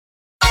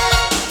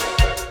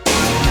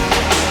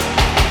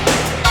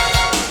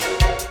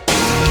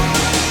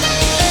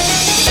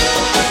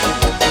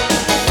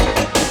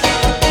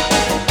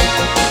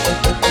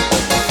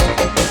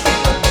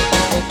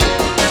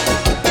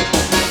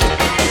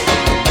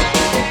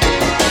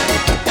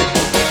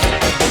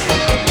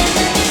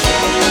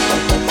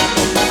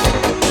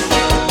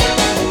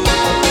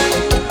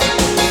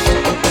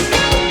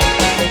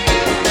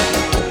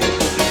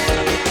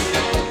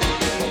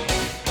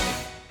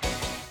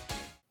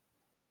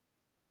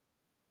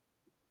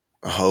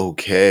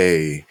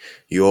Okay,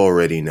 you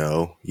already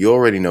know. You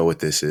already know what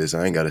this is.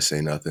 I ain't got to say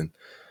nothing.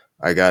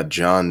 I got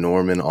John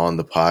Norman on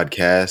the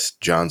podcast.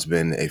 John's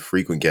been a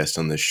frequent guest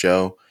on this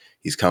show.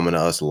 He's coming to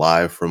us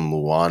live from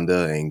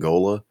Luanda,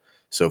 Angola.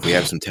 So if we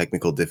have some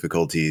technical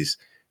difficulties,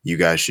 you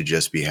guys should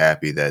just be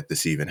happy that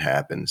this even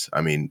happens. I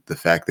mean, the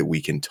fact that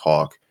we can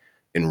talk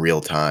in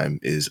real time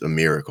is a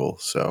miracle.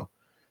 So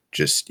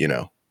just,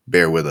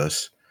 bear with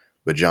us.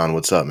 But John,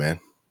 what's up, man?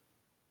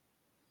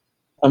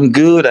 I'm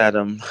good,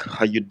 Adam.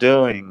 How you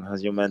doing?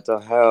 How's your mental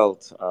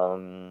health?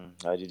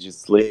 How did you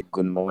sleep?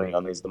 Good morning. I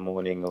know it's the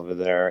morning over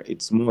there.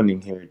 It's morning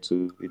here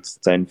too. It's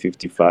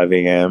 10:55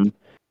 a.m.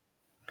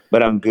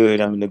 But I'm good.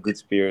 I'm in a good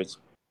spirit.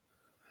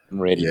 I'm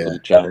ready for Yeah, the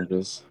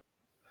challenges.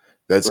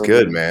 that's So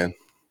good, good. man.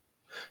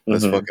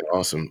 That's Mm-hmm. fucking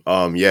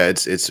awesome. Yeah,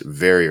 it's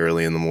very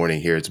early in the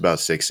morning here. It's about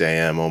 6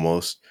 a.m.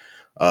 almost.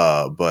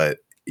 But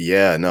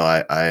yeah, no,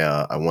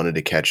 I wanted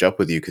to catch up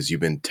with you because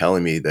you've been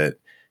telling me that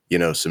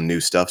some new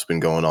stuff's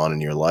been going on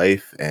in your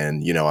life,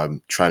 and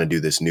I'm trying to do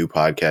this new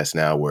podcast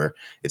now where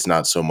it's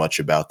not so much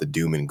about the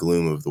doom and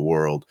gloom of the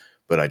world,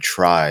 but I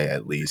try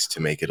at least to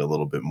make it a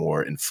little bit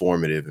more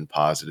informative and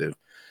positive.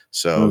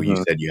 So you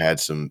Mm-hmm. said you had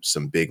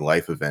some big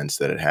life events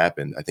that had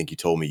happened. I think you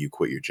told me you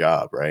quit your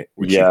job, right?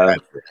 Which you've Yeah.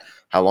 had for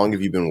how long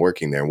have you been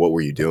working there? What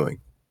were you doing?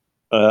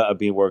 I've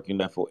been working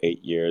there for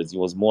 8 years. It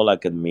was more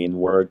like admin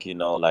work,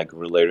 like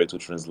related to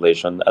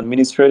translation,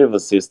 administrative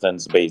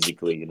assistance,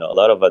 basically. A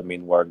lot of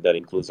admin work that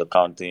includes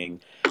accounting,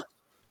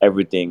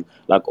 everything.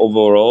 Like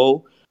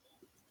overall,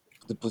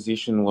 the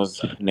position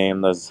was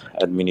named as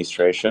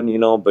administration,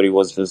 but it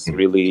was just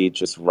really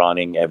just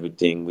running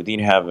everything. We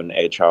didn't have an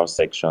HR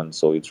section,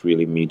 so it's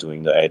really me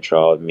doing the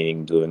HR,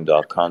 meaning doing the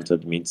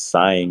accountant, me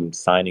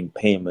signing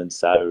payments,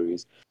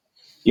 salaries.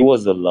 It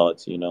was a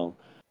lot.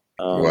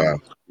 Wow.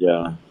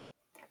 Yeah.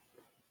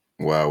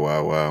 Wow,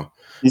 wow, wow.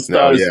 It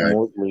No, started yeah.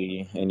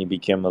 smoothly and it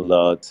became a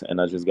lot,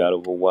 and I just got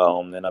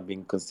overwhelmed. And I've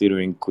been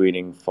considering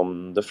quitting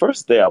from the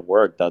first day I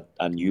worked. That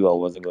I knew I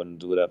wasn't going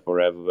to do that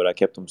forever, but I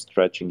kept on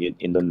stretching it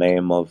in the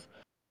name of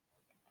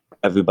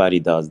everybody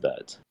does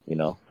that.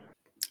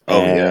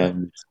 Oh, yeah.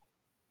 And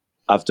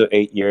after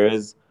 8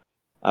 years,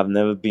 I've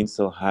never been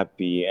so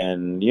happy.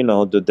 And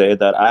the day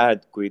that I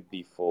had quit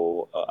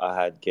before, I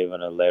had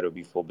given a letter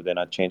before, but then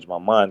I changed my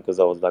mind because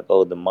I was like,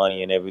 oh, the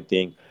money and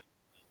everything.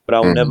 But I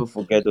will Mhm. never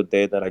forget the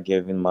day that I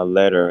gave in my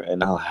letter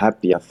and how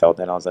happy I felt.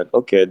 And I was like,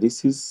 okay,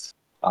 this is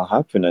how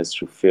happiness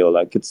should feel.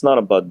 Like it's not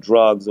about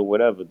drugs or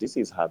whatever. This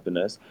is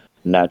happiness,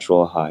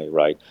 natural high,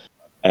 right?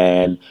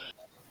 And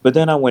but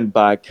then I went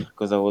back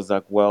because I was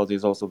like, well,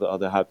 there's also the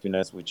other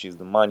happiness, which is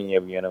the money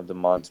every end of the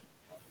month.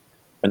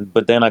 And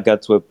but then I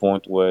got to a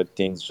point where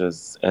things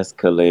just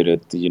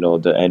escalated.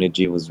 The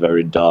energy was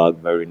very dark,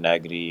 very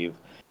negative.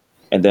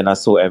 And then I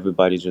saw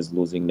everybody just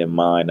losing their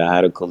mind. I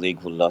had a colleague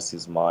who lost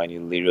his mind. He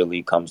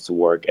literally comes to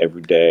work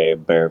every day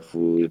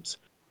barefoot,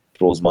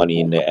 throws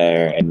money in the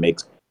air, and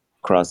makes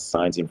cross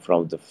signs in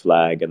front of the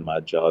flag and my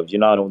job.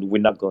 We're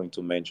not going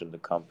to mention the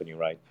company,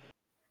 right?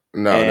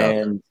 No, no.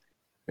 And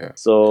Yeah.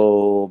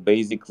 so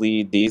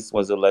basically, this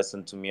was a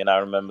lesson to me. And I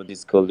remember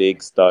this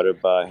colleague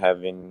started by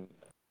having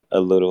a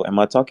little. Am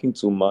I talking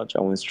too much?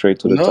 I went straight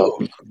to the No.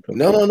 topic.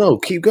 No, Okay. no, no.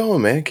 Keep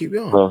going, man. Keep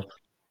going. Well,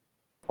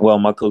 well,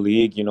 my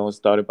colleague,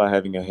 started by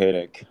having a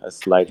headache, a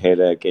slight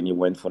headache, and he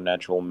went for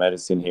natural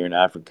medicine here in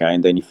Africa,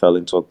 and then he fell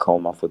into a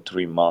coma for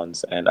 3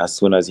 months. And as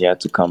soon as he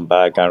had to come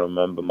back, I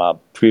remember my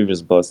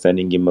previous boss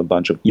sending him a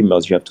bunch of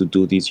emails. You have to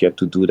do this, you have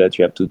to do that,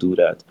 you have to do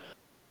that.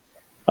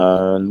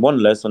 And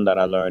one lesson that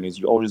I learned is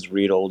you always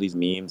read all these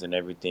memes and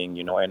everything,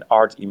 and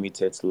art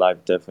imitates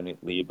life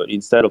definitely. But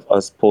instead of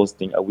us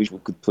posting, I wish we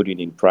could put it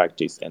in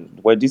practice. And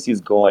where this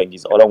is going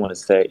is all I want to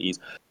say is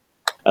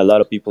a lot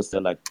of people say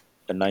like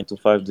a 9 to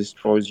 5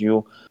 destroys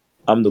you.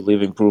 I'm the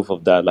living proof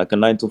of that. Like a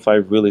 9 to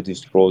 5 really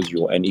destroys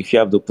you. And if you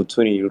have the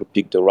opportunity to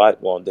pick the right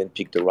one, then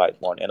pick the right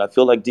one. And I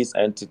feel like this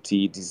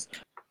entity, these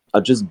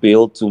are just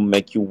built to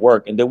make you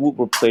work and they will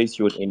replace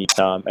you at any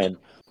time. And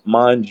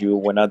mind you,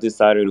 when I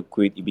decided to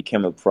quit, it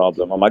became a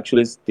problem. I'm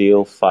actually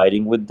still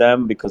fighting with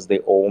them because they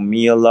owe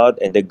me a lot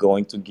and they're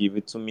going to give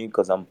it to me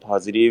because I'm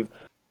positive.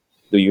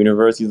 The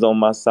universe is on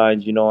my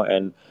side,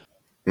 and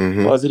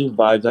Mhm. positive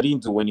vibes. I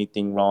didn't do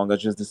anything wrong. I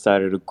just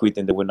decided to quit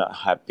and they were not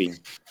happy.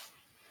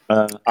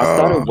 I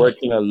started Uh,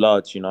 working a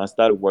lot. I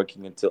started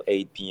working until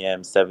 8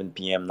 p.m., 7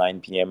 p.m., 9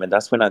 p.m. And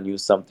that's when I knew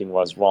something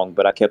was wrong.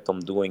 But I kept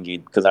on doing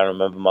it because I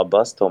remember my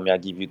boss told me I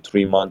give you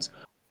 3 months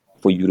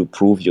for you to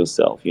prove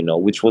yourself,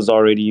 which was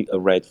already a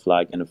red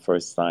flag and a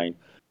first sign.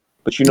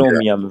 But you know yeah.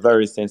 me, I'm a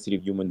very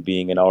sensitive human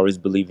being and I always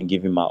believe in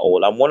giving my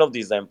all. I'm one of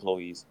these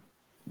employees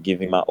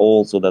giving my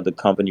all so that the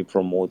company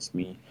promotes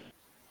me.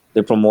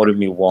 They promoted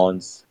me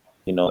once,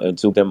 it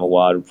took them a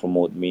while to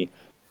promote me.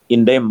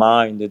 In their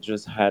mind, they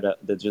just had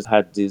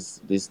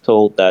this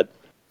thought that,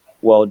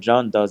 well,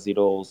 John does it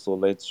all, so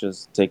let's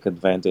just take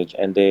advantage.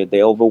 And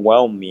they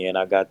overwhelmed me, and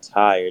I got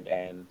tired.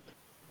 And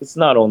it's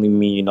not only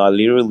me, I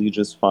literally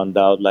just found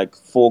out like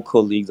four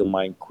colleagues of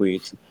mine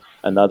quit.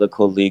 Another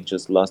colleague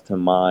just lost her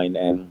mind,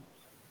 and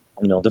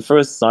The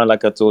first sign,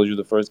 like I told you,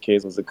 the first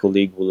case was a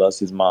colleague who lost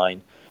his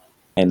mind,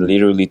 and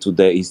literally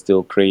today he's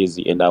still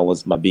crazy, and that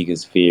was my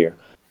biggest fear.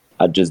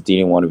 I just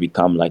didn't want to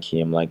become like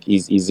him. Like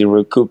he's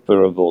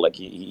irrecuperable. Like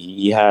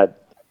he had,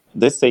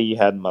 they say he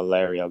had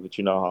malaria, but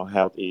you know how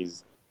health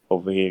is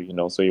over here.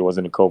 So he was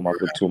in a coma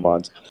for 2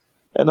 months.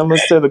 And I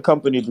must say the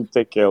company did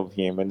take care of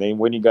him. And then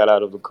when he got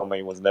out of the coma,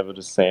 he was never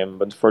the same.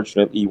 But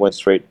fortunately, he went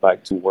straight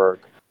back to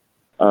work.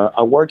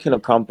 I work in a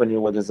company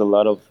where there's a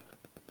lot of,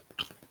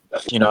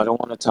 I don't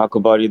want to talk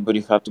about it, but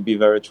if I have to be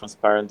very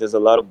transparent, there's a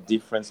lot of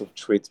difference of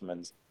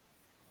treatment.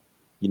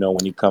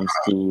 When it comes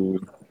to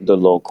the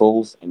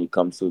locals and it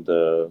comes to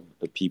the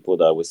people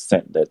that were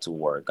sent there to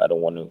work. I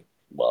don't want to,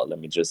 well, let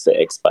me just say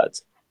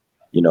expats.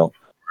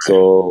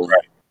 So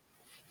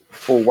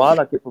for a while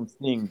I kept on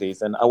seeing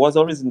this, and I was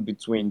always in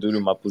between due to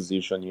my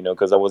position,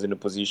 because I was in a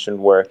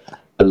position where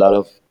a lot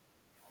of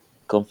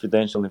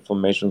confidential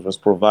information was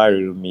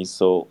provided to me,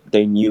 so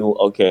they knew,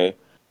 okay,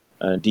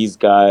 this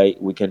guy,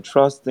 we can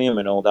trust him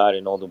and all that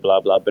and all the blah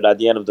blah. But at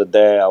the end of the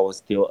day, I was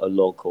still a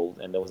local,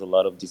 and there was a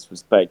lot of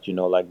disrespect.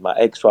 Like my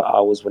extra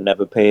hours were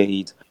never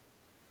paid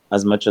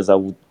as much as I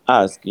would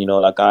ask.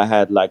 Like I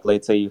had, like,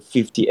 let's say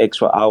 50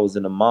 extra hours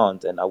in a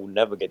month, and I would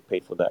never get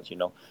paid for that.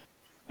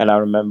 And I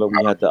remember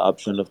we had the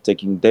option of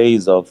taking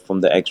days off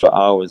from the extra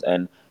hours,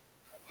 and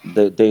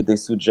they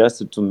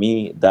suggested to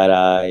me that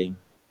I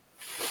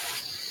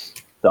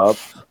stop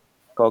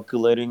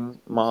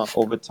calculating my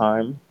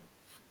overtime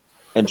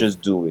and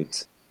just do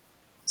it.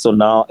 So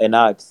now, and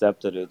I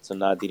accepted it. So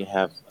now I didn't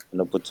have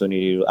an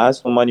opportunity to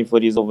ask for money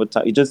for this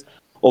overtime. It just,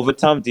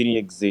 overtime didn't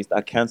exist.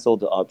 I canceled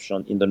the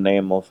option in the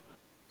name of,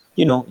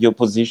 your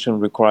position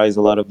requires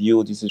a lot of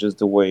you. This is just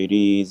the way it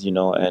is.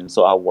 And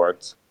so I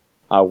worked.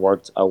 I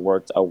worked, I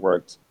worked, I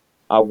worked.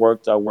 I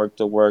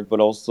worked, but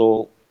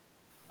also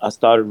I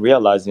started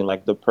realizing,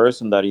 like, the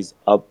person that is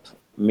up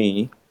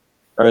me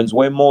earns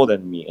way more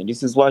than me. And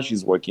this is why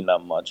she's working that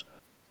much.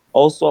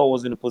 Also, I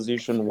was in a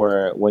position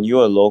where when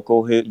you're a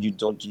local here, you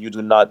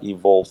do not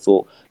evolve.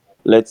 So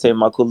let's say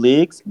my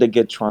colleagues, they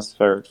get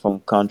transferred from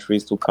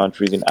countries to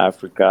countries in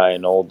Africa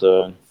and all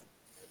the,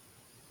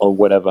 or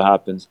whatever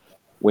happens.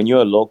 When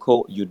you're a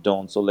local, you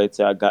don't. So let's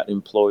say I got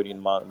employed in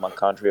my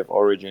country of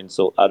origin,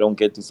 so I don't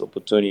get this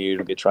opportunity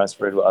to get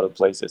transferred to other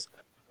places.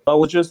 I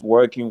was just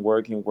working,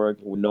 working,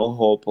 working with no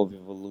hope of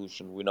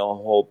evolution, with no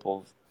hope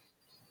of,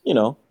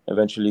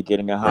 eventually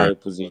getting a Right. higher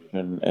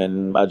position.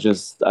 And I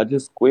just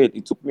quit.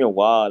 It took me a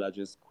while. I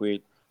just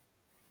quit.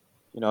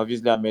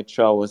 Obviously, I made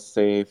sure I was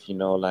safe,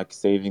 like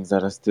savings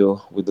that are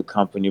still with the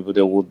company, but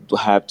they would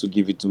have to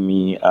give it to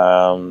me.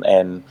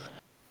 And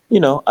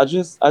I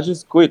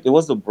just quit. It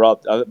was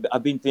abrupt.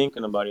 I've been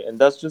thinking about it, and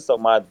that's just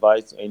my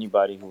advice to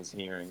anybody who's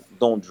hearing.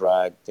 Don't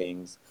drag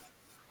things.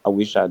 I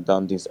wish I'd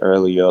done this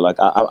earlier. Like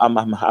I'm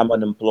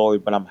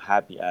unemployed, but I'm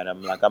happy at it.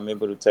 I'm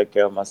able to take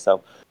care of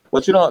myself.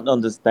 What you don't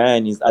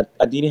understand is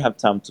I didn't have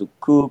time to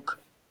cook.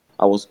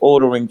 I was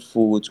ordering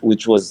food,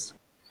 which was,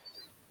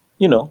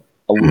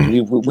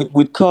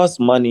 would cost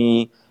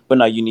money, but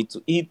now you need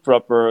to eat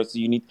proper. So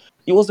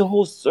it was a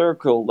whole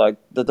circle, like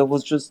that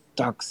was just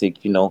toxic.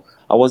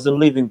 I wasn't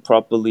living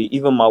properly.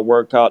 Even my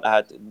workout,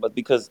 but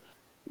because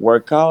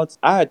workouts,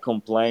 I had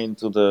complained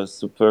to the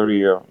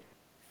superior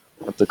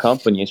of the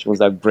company, and she was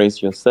like,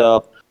 brace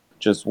yourself,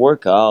 just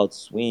work out,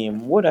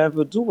 swim,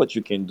 whatever, do what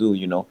you can do.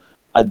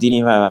 I didn't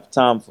even have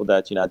time for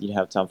that. I didn't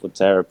have time for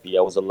therapy.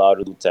 I was allowed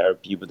to do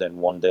therapy, but then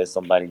one day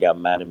somebody got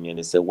mad at me and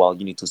they said, well,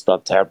 you need to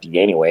stop therapy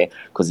anyway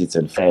because it's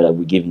unfair that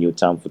we're giving you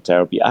time for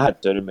therapy. I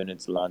had 30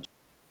 minutes lunch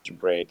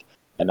break,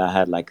 and I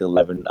had like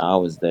 11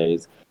 hours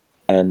days,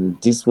 and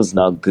this was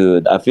not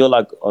good. I feel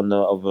like on the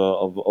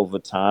over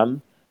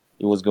time,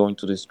 it was going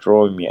to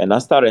destroy me, and I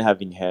started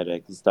having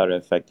headaches. It started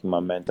affecting my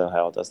mental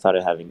health. I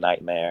started having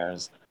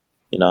nightmares.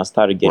 I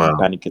started getting Wow.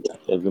 panic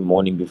attacks every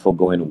morning before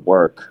going to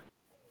work,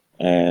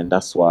 and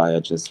that's why I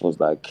just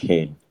was like,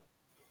 hey,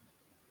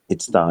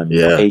 it's time.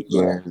 Yeah. 8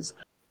 years.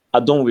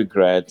 I don't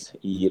regret.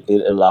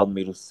 It allowed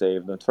me to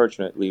save.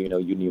 Unfortunately,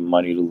 you need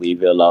money to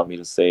live. It allowed me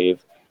to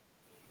save,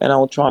 and I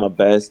will try my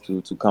best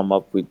to come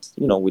up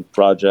with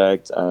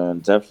projects.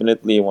 And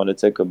definitely want to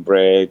take a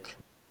break.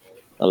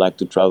 I like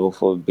to travel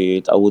for a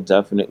bit. I would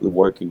definitely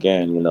work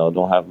again.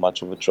 Don't have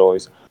much of a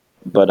choice,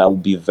 but I will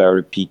be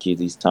very picky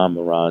this time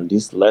around.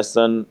 This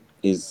lesson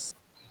is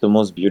the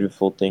most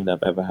beautiful thing that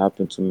ever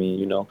happened to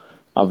me.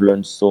 I've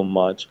learned so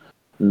much.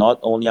 Not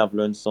only I've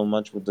learned so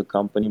much with the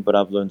company, but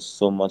I've learned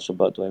so much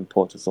about the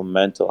importance of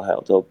mental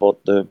health,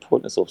 about the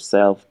importance of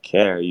self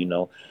care.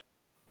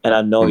 And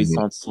I know it Hmm.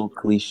 sounds so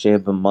cliche,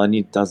 but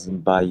money doesn't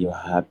buy you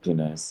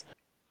happiness.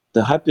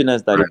 The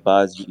happiness that it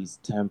buys you is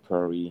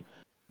temporary,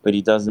 but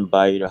it doesn't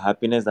buy you. The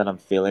happiness that I'm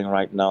feeling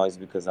right now is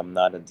because I'm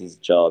not at this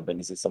job, and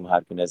this is some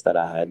happiness that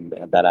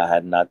I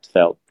had not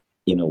felt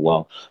in a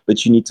while.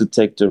 But you need to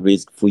take the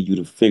risk for you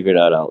to figure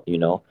that out.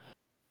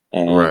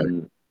 Right.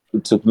 And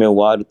it took me a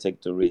while to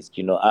take the risk.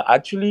 I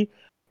actually,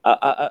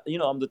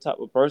 I'm the type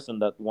of person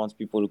that wants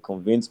people to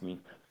convince me,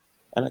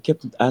 and I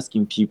kept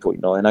asking people,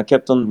 and I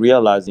kept on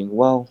realizing,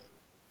 well,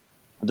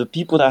 the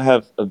people that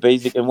have a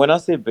basic, and when I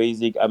say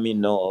basic, I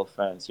mean no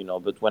offense,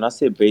 but when I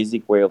say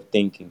basic way of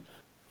thinking,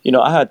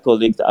 I had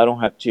colleagues, I don't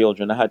have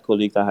children, I had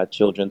colleagues that had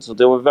children, so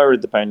they were very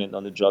dependent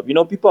on the job.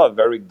 People are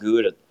very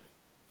good at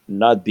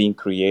not being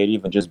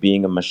creative and just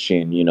being a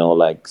machine,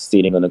 like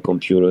sitting on a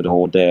computer the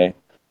whole day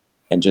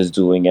and just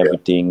doing Yeah.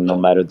 everything no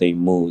matter their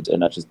mood.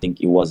 And I just think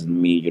it wasn't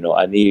me,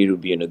 I needed to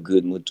be in a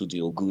good mood to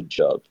do a good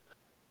job.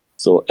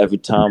 So every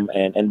time,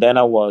 and then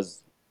I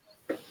was,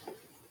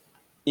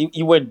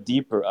 it went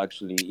deeper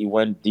actually. It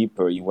went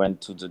deeper. It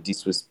went to the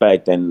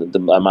disrespect and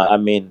I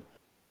mean,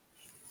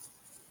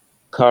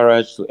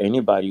 courage to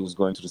anybody who's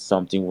going to do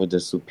something with the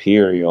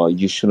superior.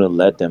 You shouldn't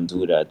let them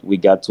do that. We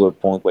got to a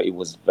point where it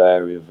was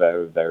very,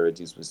 very, very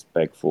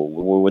disrespectful.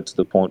 We were to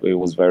the point where it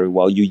was very,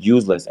 well, you're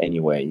useless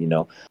anyway.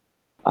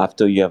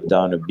 After you have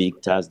done a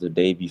big task the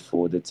day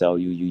before, they tell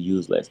you you're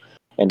useless.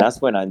 And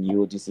that's when I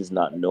knew this is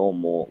not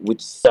normal,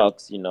 which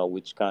sucks,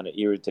 which kind of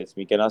irritates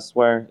me. Can I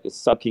swear? It's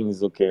sucking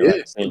is okay, Yeah.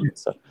 right? Saying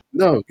it's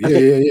No. Yeah.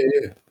 Yeah. Yeah.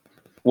 Yeah.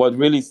 what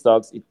really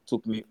sucks, it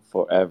took me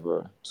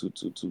forever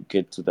to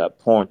get to that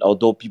point.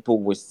 Although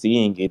people were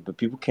seeing it, but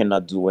people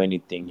cannot do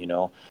anything.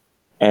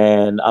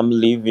 And I'm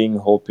leaving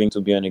hoping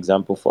to be an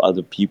example for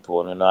other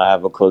people. And I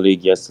have a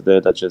colleague yesterday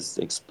that just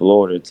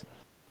exploded.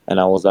 And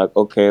I was like,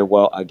 okay,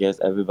 well, I guess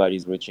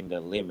everybody's reaching their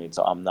limit,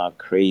 so I'm not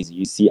crazy.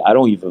 You see, I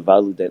don't even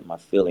validate my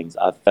feelings.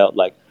 I felt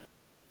like,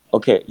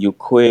 okay, you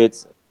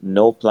quit,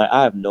 no plan.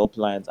 I have no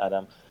plans,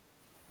 Adam.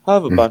 I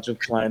have a bunch of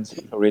plans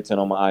written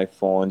on my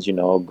iPhones,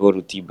 go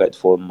to Tibet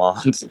for a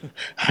month,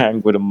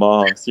 hang with the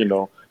monks,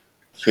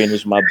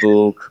 finish my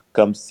book,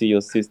 come see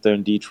your sister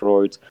in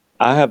Detroit.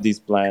 I have these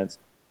plans.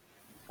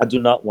 I do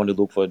not want to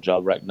look for a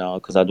job right now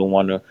because I don't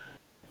want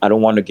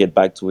to get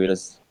back to it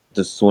as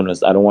the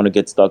soonest. I don't want to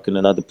get stuck in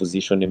another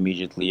position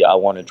immediately. I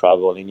want to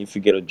travel. And if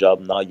you get a job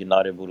now, you're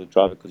not able to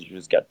travel because you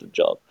just got the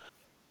job.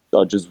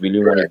 So I just really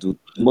want to Right.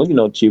 do,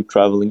 well, cheap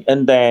traveling.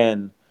 And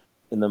then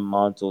in a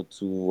month or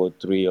 2 or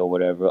 3 or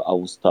whatever, I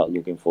will start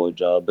looking for a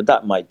job. But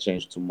that might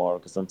change tomorrow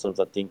because sometimes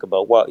I think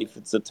about, well, if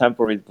it's a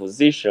temporary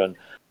position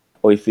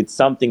or if it's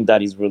something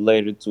that is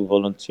related to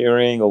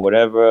volunteering or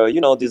whatever,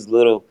 these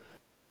little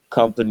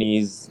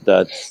companies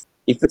that,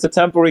 if it's a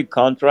temporary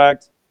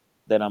contract,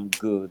 then I'm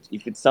good.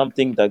 If it's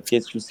something that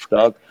gets you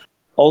stuck,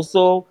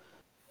 also,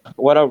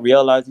 what I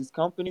realize is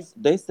companies,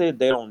 they say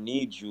they don't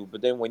need you,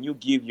 but then when you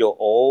give your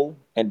all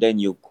and then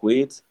you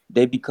quit,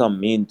 they become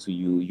mean to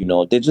you.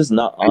 They're just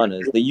not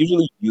honest. They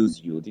usually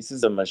use you. This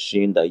is a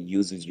machine that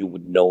uses you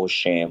with no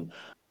shame.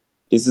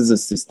 This is a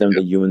system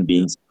that human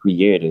beings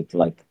created.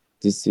 Like,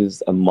 this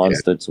is a Yeah.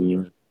 monster to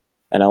me.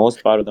 And I was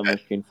part of the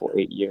machine for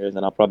 8 years,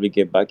 and I'll probably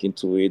get back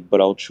into it,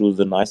 but I'll choose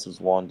the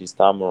nicest one this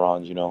time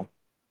around.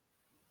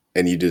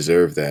 And you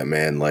deserve that,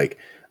 man. Like,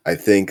 I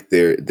think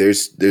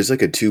there's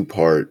like a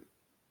two-part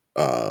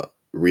uh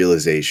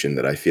realization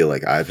that I feel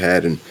like I've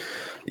had, and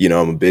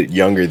I'm a bit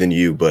younger than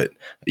you, but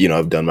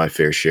I've done my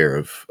fair share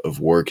of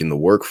work in the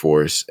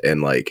workforce,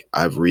 and like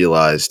I've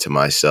realized to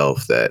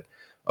myself that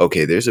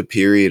okay, there's a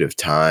period of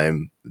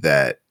time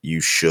that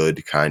you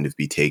should kind of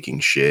be taking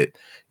shit.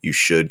 You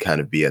should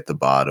kind of be at the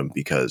bottom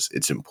because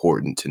it's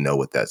important to know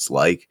what that's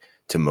like,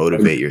 to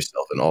motivate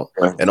yourself,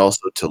 and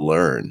also to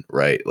learn,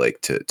 right? Like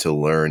to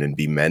learn and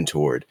be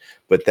mentored.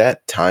 But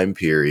that time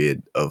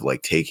period of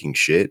like taking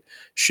shit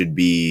should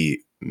be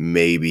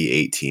maybe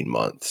 18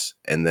 months.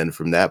 And then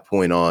from that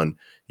point on,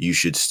 you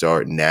should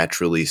start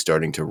naturally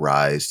starting to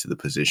rise to the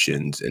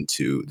positions and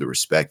to the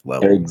respect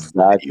level that you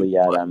Exactly,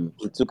 want. Adam.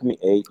 It took me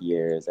 8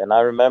 years. And I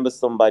remember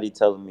somebody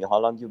telling me, how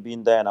long you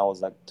been there? And I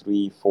was like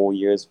 3, 4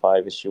 years,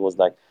 five. And she was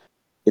like,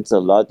 it's a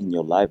lot in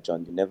your life,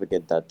 John. You never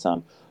get that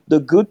time. The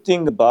good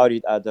thing about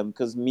it, Adam,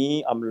 because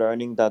me, I'm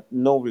learning that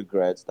no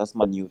regrets. That's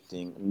my new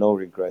thing. No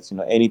regrets.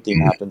 Anything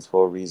Mhm. happens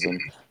for a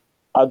reason.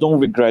 I don't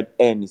regret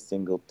any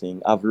single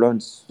thing. I've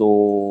learned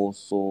so,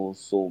 so,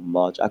 so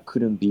much. I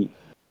couldn't be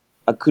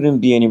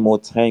any more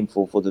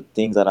thankful for the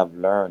things that I've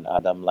learned,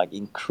 Adam. Like,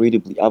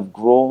 incredibly, I've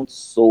grown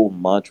so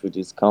much with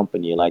this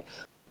company. Like,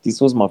 this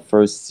was my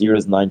first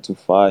serious 9 to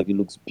 5. It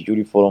looks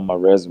beautiful on my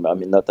resume. I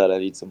mean, not that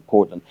it's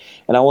important.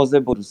 And I was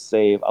able to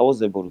save, I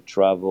was able to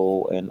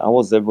travel, and I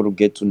was able to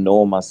get to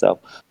know myself.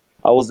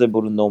 I was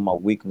able to know my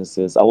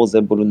weaknesses. I was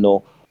able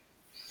to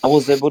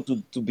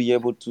be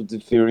able to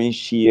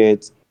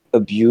differentiate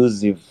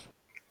abusive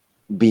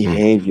Mm.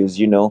 behaviors.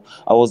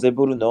 I was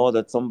able to know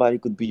that somebody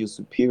could be your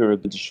superior,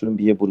 but they shouldn't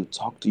be able to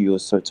talk to you a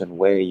certain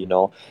way.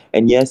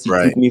 And yes, it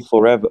Right. took me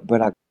forever,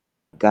 but I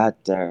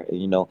got there.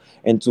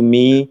 And to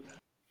me,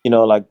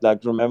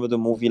 like remember the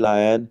movie La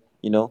Haine.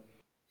 Yeah.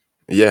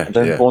 Yeah.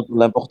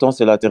 L'important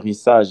c'est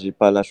l'atterrissage et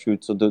pas la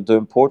chute. So the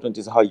important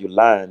is how you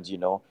land.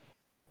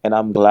 And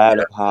I'm glad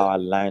Yeah. of how I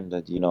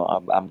landed.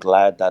 I'm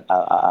glad that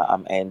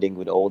I'm ending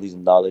with all this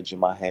knowledge in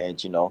my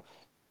head.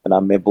 And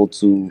I'm able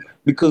to,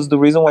 because the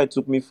reason why it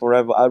took me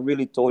forever, I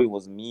really thought it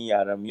was me,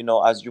 Adam.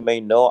 As you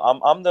may know,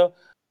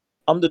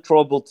 I'm the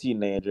troubled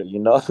teenager.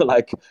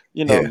 Like, a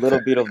Yeah. little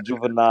bit of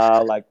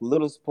juvenile, like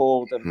little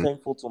spoiled. I'm Mhm.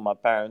 thankful to my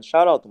parents.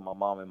 Shout out to my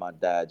mom and my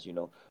dad.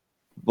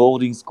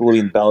 boarding school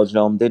in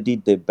Belgium. They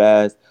did their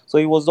best. So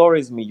it was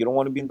always me. You don't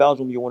want to be in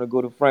Belgium. You want to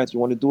go to France. You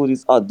want to do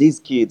this. These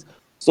kids.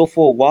 So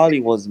for a while,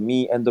 it was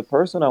me and the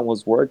person I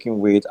was working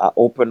with. I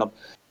opened up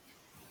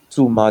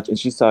too much and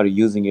she started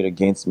using it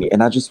against me.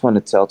 And I just want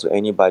to tell to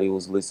anybody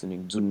who's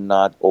listening, do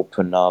not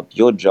open up.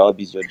 Your job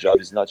is your job,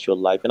 it's not your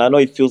life. And I know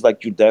it feels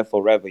like you're there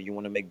forever. You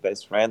want to make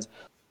best friends,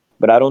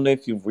 but I don't know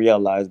if you've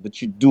realized,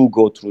 but you do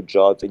go through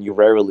jobs and you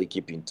rarely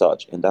keep in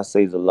touch. And that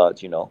says a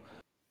lot.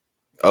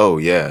 Oh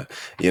yeah.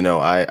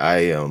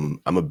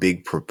 I'm a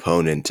big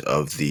proponent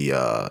of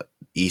the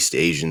East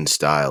Asian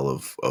style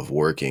of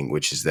working,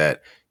 which is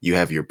that you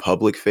have your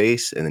public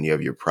face and then you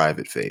have your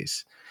private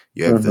face.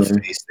 You have the Mm-hmm.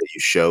 face that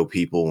you show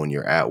people when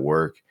you're at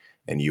work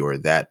and you are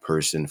that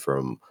person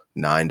from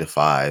 9 to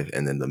 5,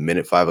 and then the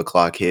minute 5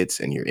 o'clock hits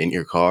and you're in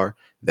your car,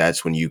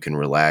 that's when you can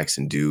relax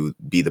and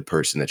be the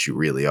person that you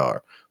really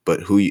are.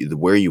 But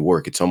where you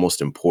work, it's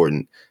almost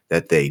important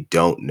that they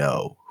don't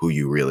know who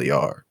you really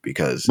are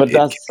because But it that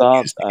can be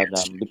sucks, used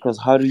against Adam, you. because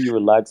how do you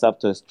relax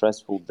after a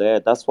stressful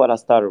day? That's what I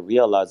started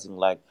realizing.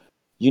 Like,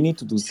 you need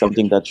to do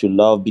something that you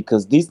love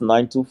because this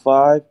 9 to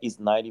 5 is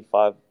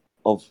 95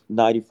 of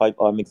 95.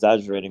 I'm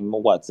exaggerating.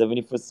 What,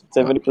 70%,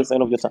 Uh,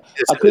 70% of your time?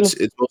 it's I couldn't.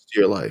 it's most of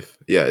your life.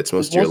 Yeah, it's It's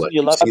most of your most life. of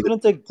your You life. I see the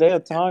couldn't take their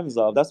times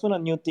off. That's when I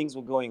knew things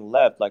were going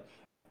left. Like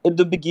at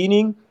the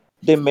beginning,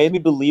 they made me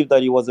believe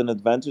that it was an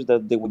advantage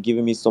that they were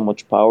giving me so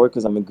much power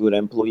because I'm a good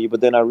employee.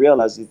 But then I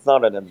realized it's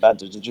not an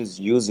advantage. They're just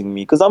using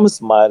me because I'm a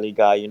smiley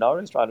guy.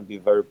 Always trying to be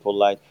very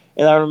polite.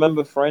 And I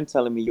remember a friend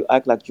telling me, "You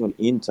act like you're an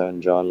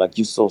intern, John. Like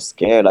you're so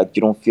scared. Like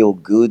you don't feel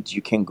good.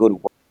 You can't go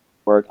to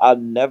work." I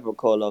never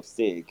call off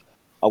sick.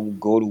 I will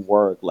go to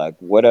work, like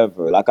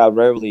whatever. Like I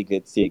rarely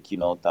get sick.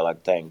 That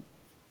like thank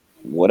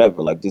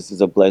whatever. Like this is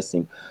a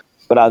blessing.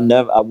 But I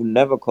will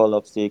never call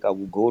up sick. I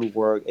will go to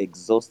work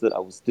exhausted. I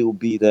will still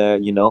be there,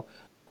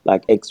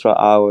 like extra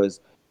hours.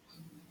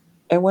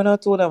 And when I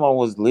told them I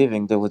was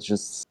leaving, they were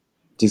just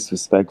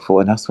disrespectful.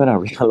 And that's when I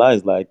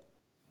realized, like,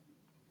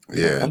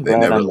 Yeah, I'm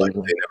glad I'm they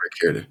leaving. never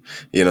cared.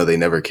 They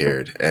never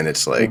cared, and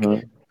it's like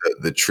Mm-hmm.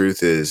 the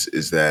truth is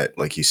that,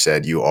 like you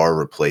said, you are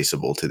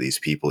replaceable to these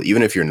people.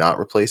 Even if you're not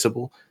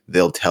replaceable,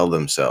 they'll tell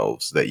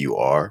themselves that you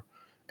are,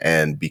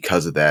 and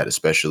because of that,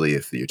 especially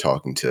if you're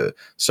talking to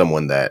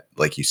someone that,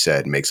 like you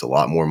said, makes a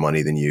lot more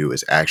money than you,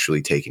 is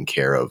actually taken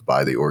care of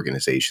by the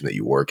organization that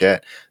you work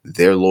at,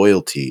 their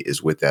loyalty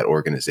is with that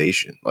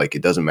organization. Like,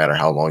 it doesn't matter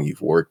how long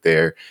you've worked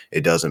there,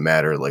 it doesn't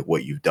matter like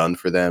what you've done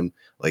for them,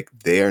 like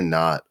they're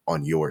not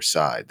on your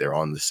side, they're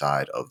on the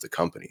side of the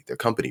company, they're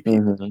company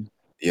people, Mm-hmm.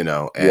 and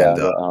Yeah,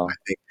 they I are.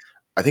 think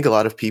I think a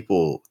lot of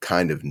people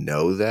kind of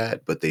know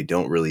that, but they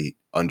don't really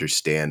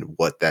understand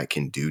what that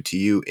can do to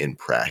you in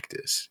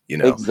practice.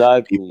 People,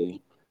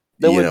 Exactly.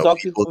 They were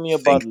talking people to me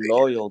think about they can.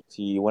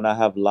 loyalty when I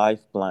have life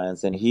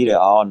plans, and here they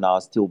are now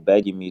still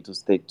begging me to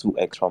stay 2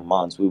 extra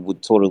months. We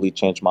would totally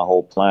change my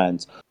whole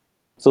plans.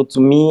 So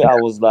to me, I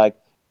was like,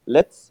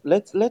 let's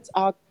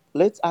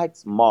act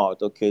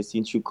smart, okay?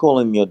 Since you're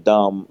calling me a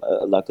dumb,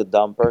 like a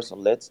dumb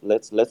person, let's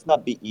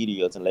not be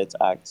idiots and let's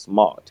act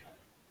smart.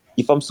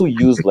 If I'm so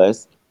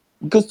useless,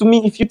 because to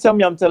me, if you tell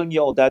me I'm telling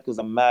you all that because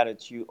I'm mad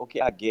at you, okay,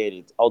 I get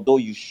it. Although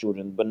you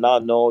shouldn't, but now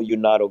no, you're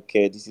not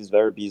okay. This is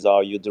very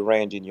bizarre. You're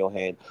deranged in your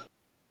head,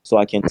 so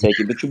I can take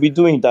it. But you'll be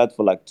doing that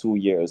for like 2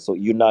 years, so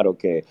you're not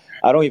okay.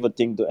 I don't even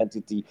think the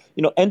entity,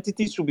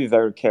 entities should be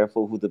very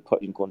careful who they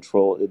put in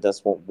control.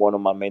 That's one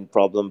of my main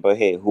problem. But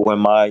hey, who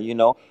am I?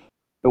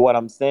 But what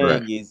I'm Right.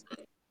 saying is,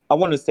 I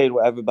want to say to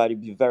everybody,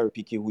 be very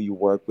picky who you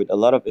work with. A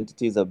lot of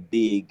entities are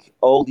big.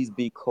 All these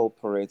big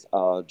corporates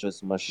are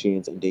just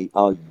machines, and they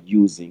are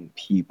using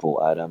people.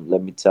 Adam,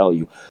 let me tell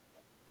you,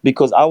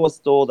 because I was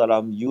told that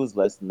I'm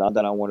useless now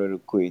that I wanted to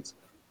quit.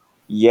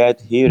 Yet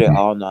here they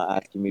are now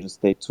asking me to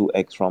stay 2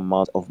 extra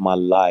months of my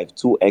life,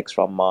 2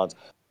 extra months.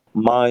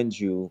 Mind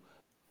you,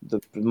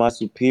 my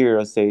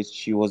superior says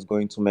she was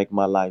going to make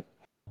my life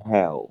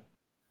hell.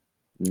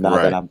 Now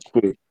that Right. I'm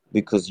quit,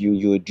 because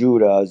you're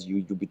Judas,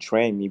 you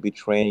betraying me,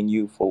 betraying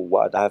you for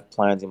what? I have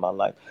plans in my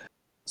life.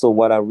 So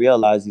what I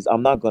realized is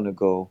I'm not gonna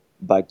go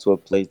back to a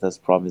place that's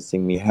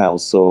promising me hell.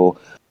 So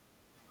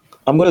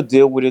I'm gonna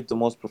deal with it the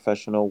most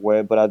professional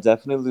way, but I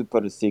definitely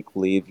put a sick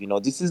leave.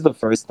 This is the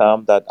first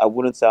time that I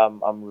wouldn't say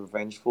I'm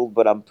revengeful,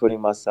 but I'm putting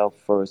myself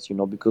first.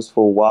 Because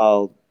for a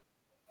while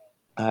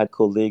I had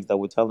colleagues that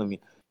were telling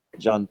me,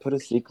 John, put a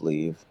sick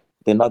leave.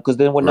 They're not, because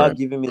they were not Right.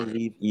 giving me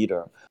leave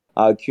either.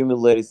 I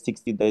accumulated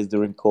 60 days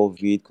during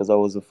COVID because I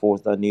was the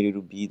fourth that needed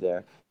to be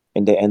there.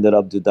 And they ended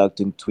up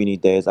deducting 20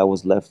 days. I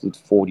was left with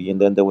 40.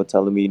 And then they were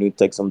telling me you need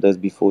to take some days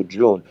before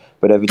June.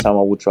 But every time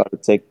I would try to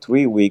take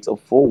 3 weeks or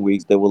 4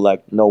 weeks, they were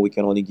like, no, we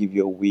can only give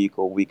you a week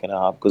or a week and a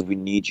half because we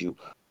need you.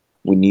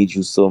 We need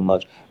you so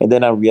much. And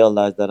then I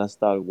realized that I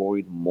started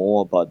worried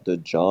more about the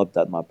job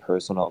than my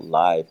personal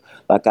life.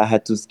 Like I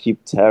had to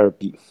skip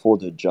therapy for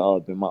the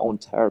job, and my own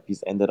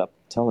therapist ended up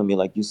telling me,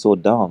 like, you're so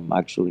dumb,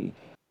 actually.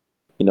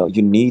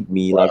 You need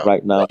me. Like Wow.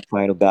 right now, I'm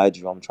trying to guide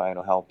you, I'm trying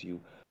to help you.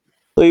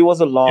 So it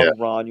was a Yeah. long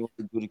run, it was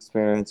a good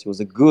experience, it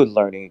was a good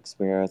learning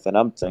experience, and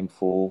I'm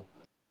thankful.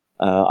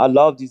 I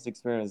love these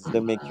experiences. They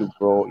make you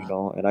grow, you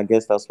know. And I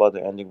guess that's what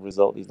the ending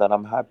result is. That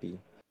I'm happy.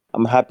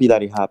 I'm happy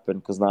that it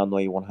happened because now I know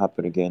it won't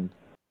happen again.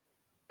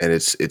 And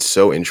it's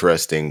so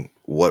interesting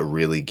what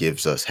really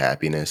gives us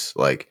happiness.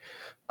 Like,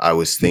 I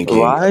was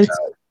thinking, Right?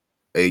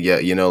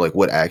 yeah, like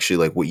what actually,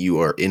 like what you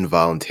are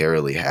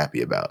involuntarily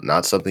happy about,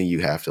 not something you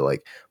have to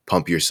like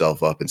pump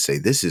yourself up and say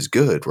this is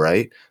good,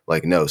 right?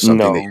 Like, no,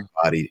 No.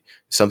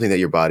 something that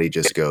your body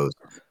just goes,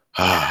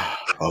 ah,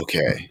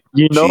 okay,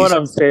 You know what Jesus,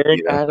 I'm saying,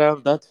 you know,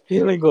 Adam? That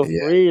feeling of yeah,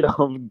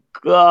 freedom.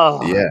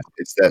 God. yeah,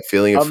 it's that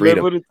feeling of I'm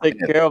freedom. able to take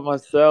And care of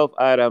myself,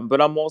 Adam,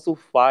 but I'm also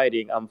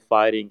fighting. I'm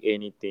fighting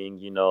anything,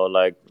 you know,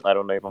 like I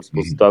don't know if I'm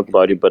supposed to mhm, talk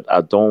about it, but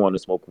I don't want to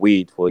smoke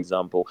weed, for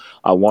example.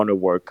 I want to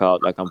work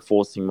out. Like I'm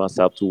forcing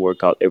myself to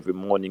work out every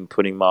morning,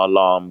 putting my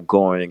alarm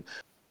going.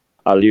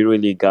 I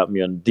literally got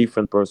me a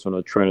different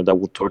personal trainer that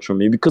would torture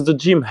me because the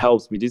gym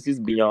helps me. This is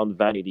beyond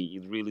vanity.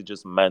 It's really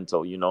just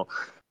mental, you know.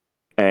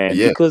 And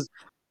yeah, because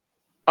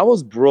I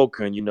was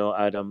broken, you know,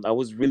 Adam. I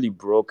was really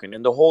broken.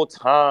 And the whole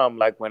time,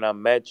 like when I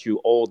met you,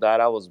 all that,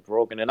 I was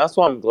broken. And that's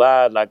why I'm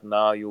glad, like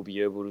now you'll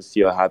be able to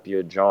see a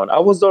happier John. I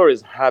was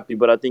always happy,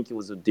 but I think it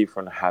was a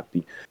different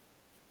happy.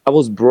 I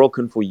was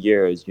broken for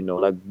years, you know,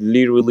 like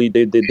literally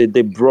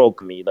they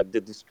broke me, like they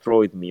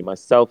destroyed me, my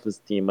self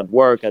esteem at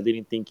work. I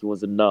didn't think it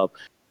was enough.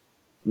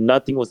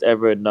 Nothing was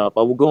ever enough.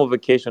 I would go on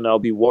vacation, I'll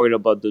be worried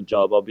about the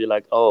job. I'll be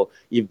like, oh,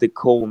 if they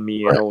call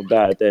me and right, all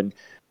that. And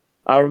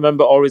I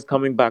remember always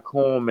coming back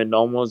home and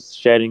almost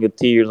shedding a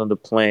tears on the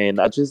plane.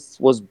 I just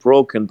was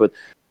broken, but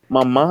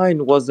my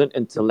mind wasn't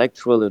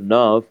intellectual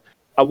enough.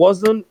 I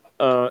wasn't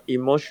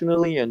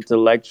emotionally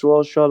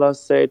intellectual, shall I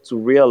say, to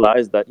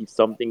realize that if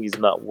something is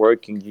not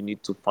working, you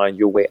need to find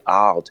your way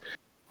out.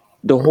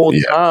 The whole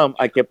yeah, time,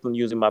 I kept on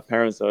using my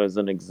parents as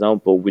an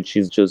example, which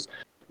is just,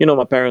 you know,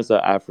 my parents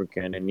are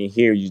African, and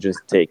here you just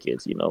take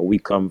it. You know, we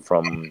come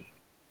from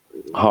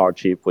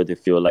hardship where they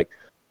feel like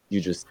you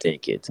just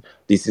take it.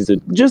 This is a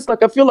just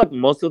like I feel like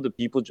most of the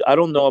people. I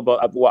don't know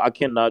about. Well, I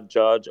cannot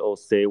judge or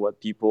say what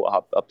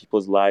how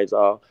people's lives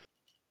are.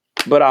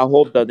 But I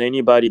hope that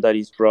anybody that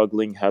is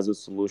struggling has a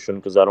solution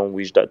because I don't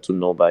wish that to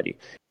nobody.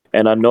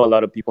 And I know a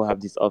lot of people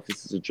have this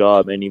office as a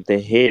job, and if they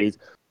hate it,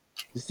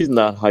 this is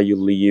not how you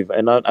live.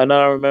 And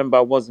I remember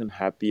I wasn't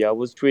happy. I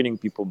was treating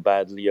people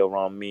badly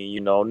around me,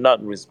 you know,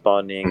 not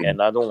responding, mhm,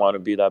 and I don't want to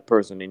be that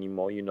person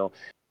anymore, you know.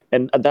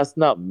 And that's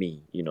not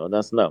me, you know,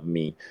 that's not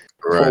me.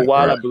 For a right,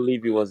 while, right, I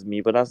believe it was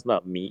me, but that's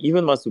not me.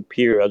 Even my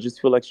superior, I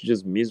just feel like she's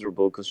just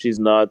miserable because she's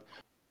not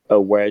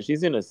aware.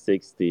 She's in her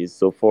 60s.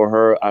 So for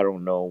her, I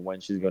don't know when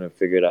she's going to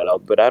figure that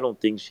out, but I don't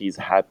think she's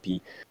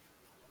happy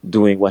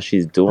doing what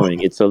she's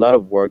doing. It's a lot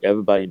of work.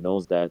 Everybody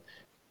knows that.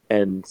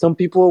 And some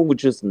people would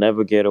just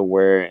never get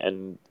aware,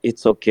 and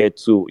it's okay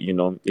too, you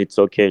know, it's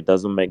okay. It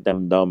doesn't make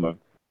them dumber.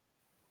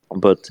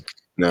 But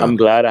no, I'm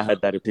glad I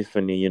had that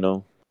epiphany, you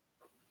know.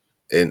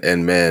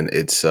 and man,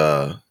 it's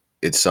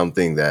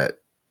something that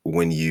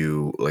when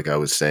you, like I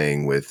was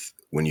saying, with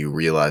when you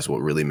realize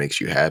what really makes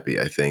you happy,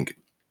 I think,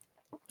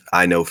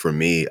 I know for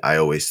me, I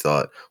always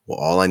thought, well,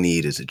 all I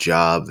need is a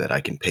job that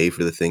I can pay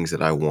for the things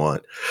that I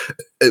want,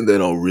 and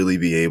then I'll really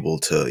be able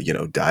to,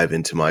 dive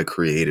into my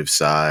creative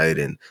side,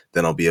 and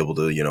then I'll be able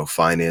to,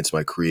 finance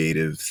my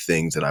creative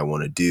things that I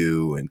want to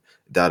do, and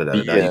da da da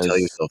da. da. You tell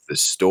Yes, yourself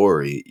this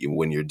story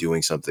when you're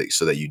doing something,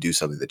 so that you do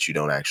something that you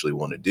don't actually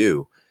want to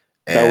do.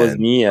 that was And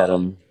me,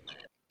 Adam.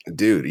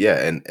 dude, yeah,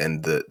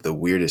 and the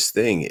weirdest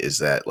thing is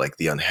that, like,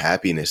 the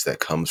unhappiness that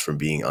comes from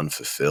being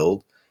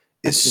unfulfilled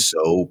is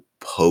so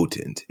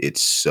potent,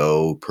 it's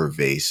so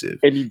pervasive.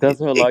 And it It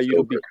doesn't allow takes you to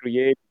over. be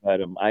creative,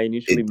 Adam. I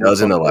initially It moved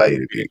doesn't on allow trying you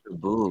to to be. finish a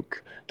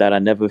book that I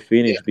never Yeah,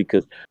 finished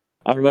because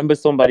I remember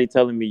somebody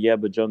telling me, yeah,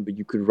 but John, but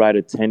you could write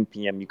at 10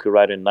 p.m., you could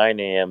write at 9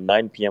 a.m.,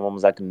 9 p.m. I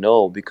was like,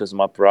 no, because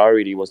my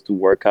priority was to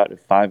work out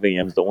at 5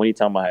 a.m. It's the only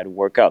time I had to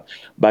work out.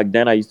 Back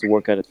then, I used to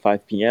work out at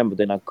 5 p.m., but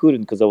then I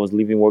couldn't because I was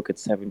leaving work at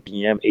 7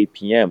 p.m., 8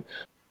 p.m.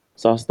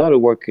 So I started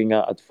working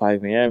out at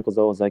 5 a.m. because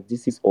I was like,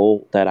 this is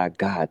all that I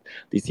got.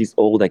 This is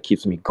all that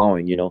keeps me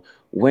going. You know,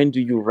 when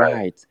do you right.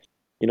 write?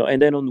 You know,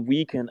 and then on the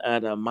weekend,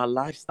 Adam, my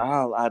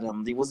lifestyle,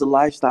 Adam, it was a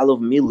lifestyle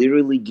of me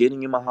literally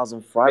getting in my house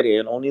on Friday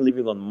and only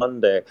leaving on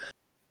Monday.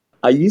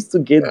 I used to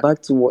get Yeah.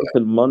 back to work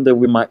on Monday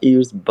with my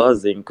ears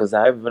buzzing because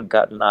I haven't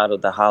gotten out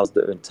of the house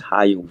the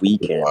entire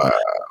weekend. Wow.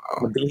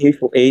 I've been here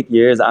for 8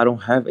 years. I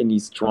don't have any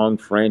strong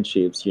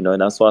friendships, you know,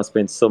 and that's why I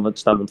spend so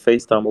much time on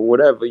FaceTime or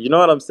whatever. You know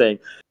what I'm saying?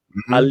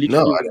 I Mhm. No,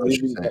 literally I was know what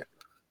you're living saying. that.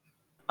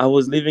 I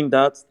was living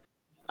that.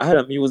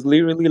 Adam, it was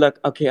literally like,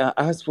 okay, I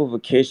asked for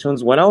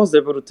vacations. When I was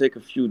able to take a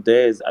few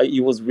days,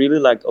 it was really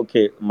like,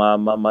 okay,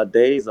 my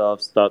days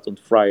off start on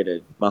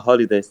Friday. My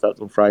holiday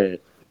starts on Friday.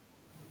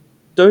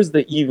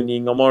 Thursday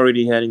evening, I'm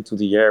already heading to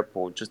the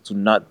airport just to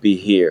not be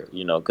here,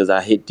 you know, because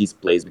I hate this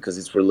place because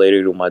it's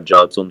related to my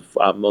job. So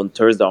on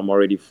Thursday, I'm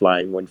already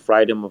flying. When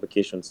Friday my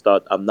vacation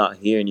starts, I'm not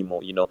here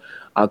anymore, you know.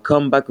 I'll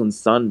come back on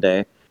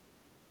Sunday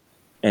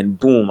and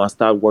boom, I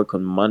start work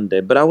on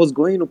Monday. But I was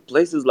going to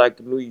places like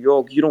New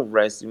York. You don't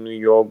rest in New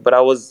York, but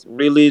I was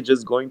really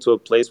just going to a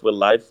place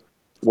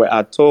where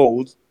I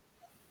told.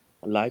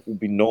 life would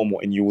be normal,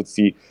 and you would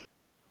see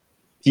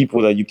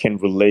people that you can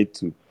relate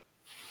to.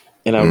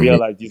 And I Hmm.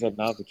 realized these are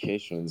not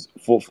vacations.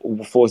 For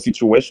a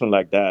situation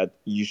like that,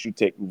 you should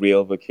take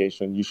real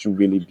vacation. You should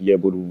really be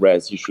able to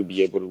rest. You should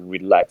be able to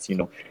relax.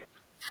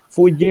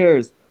 For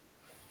years,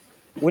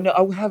 when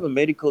I would have a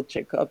medical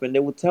checkup, and they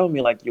would tell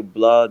me like your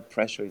blood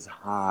pressure is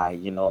high.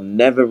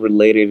 Never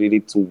related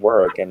it to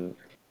work. And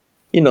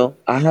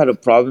I had a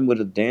problem with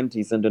the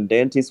dentist, and the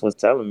dentist was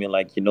telling me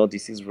like,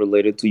 this is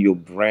related to your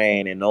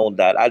brain and all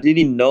that. I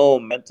didn't know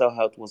mental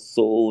health was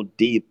so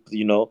deep.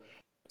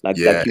 Like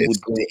Yeah, that you it's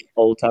would go in deep.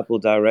 all type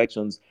of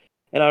directions.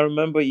 And I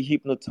remember he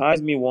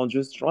hypnotized me once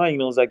just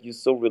trying. It was like, you're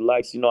so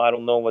relaxed. I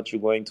don't know what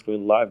you're going through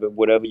in life, but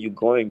whatever you're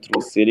going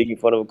through, sitting in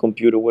front of a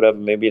computer, whatever,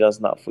 maybe that's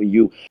not for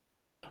you.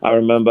 I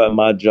remember at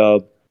my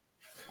job,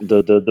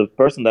 the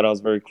person that I was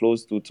very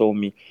close to told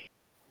me,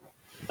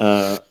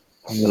 from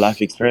your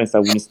life experience, I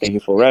wouldn't stay here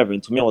forever.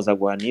 And to me, I was like,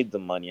 well, I need the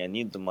money. I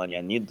need the money.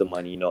 I need the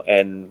money.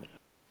 And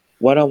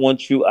what I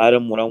want you,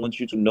 Adam, what I want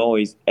you to know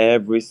is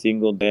every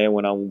single day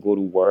when I will go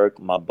to work,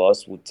 my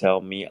boss would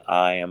tell me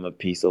I am a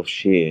piece of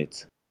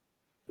shit.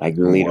 Like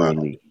Wow,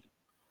 literally.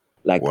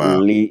 Like wow.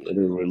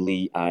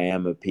 literally, I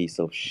am a piece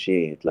of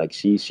shit. Like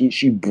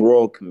she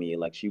broke me.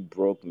 Like she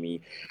broke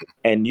me.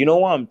 And you know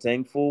what? I'm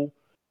thankful.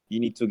 You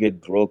need to get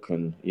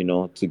broken,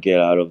 to get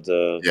out of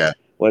the Yeah.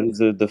 what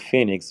is it, the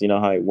phoenix. You know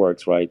how it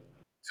works, right?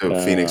 So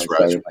Phoenix rise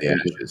Sorry from if I the can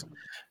do. ashes.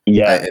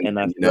 Yeah, And and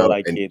I and feel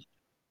like it.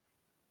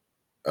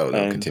 oh no,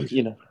 And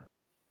continue.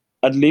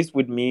 at least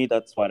with me,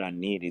 that's what I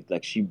needed.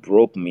 Like she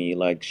broke me.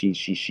 Like she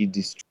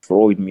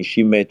destroyed me.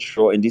 She made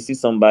sure. And this is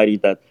somebody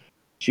that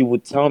she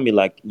would tell me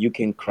like, you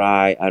can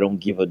cry. I don't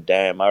give a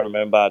damn. I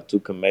remember I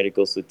took a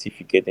medical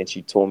certificate, and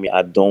she told me,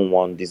 I don't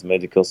want this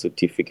medical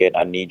certificate.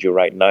 I need you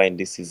right now, and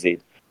this is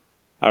it.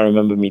 I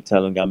remember me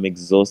telling her I'm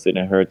exhausted,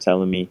 and her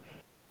telling me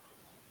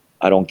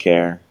I don't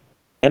care.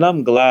 And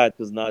I'm glad,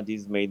 because now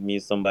this made me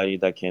somebody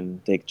that can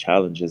take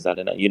challenges. I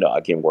don't, I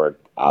can work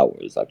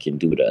hours. I can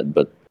do that,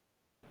 but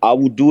I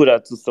would do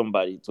that to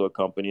somebody, to a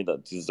company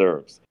that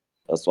deserves.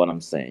 That's what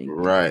I'm saying.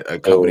 Right, a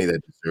company So,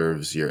 that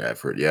deserves your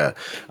effort, yeah.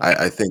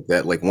 I think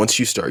that, like, once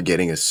you start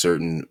getting a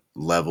certain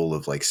level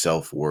of, like,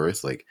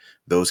 self-worth, like,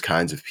 those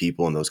kinds of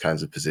people in those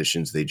kinds of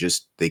positions,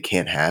 they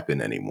can't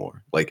happen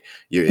anymore. Like,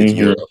 you're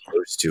hmm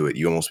averse to it,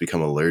 you almost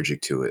become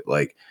allergic to it.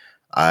 Like,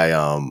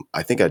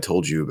 I think I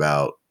told you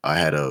about I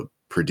had a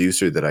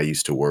producer that I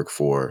used to work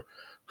for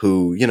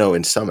who,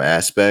 in some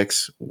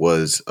aspects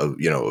was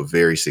a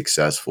very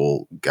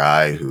successful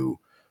guy who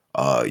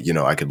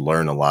I could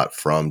learn a lot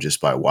from just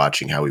by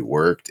watching how he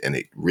worked. And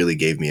it really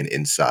gave me an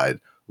inside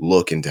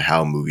look into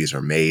how movies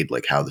are made,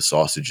 like how the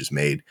sausage is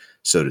made,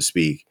 so to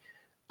speak.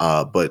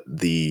 But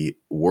the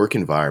work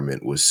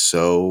environment was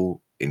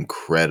so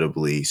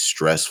incredibly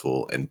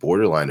stressful and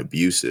borderline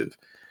abusive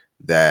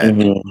that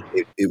hmm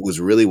it was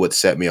really what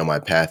set me on my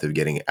path of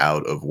getting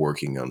out of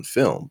working on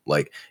film.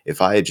 Like,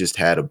 if I had just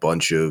had a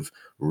bunch of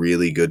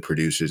really good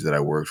producers that I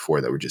worked for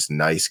that were just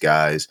nice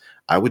guys,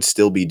 I would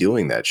still be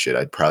doing that shit.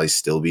 I'd probably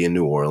still be in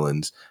New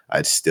Orleans.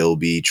 I'd still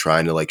be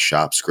trying to, like,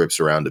 shop scripts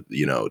around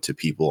to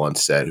people on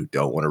set who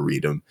don't wanna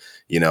read them.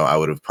 I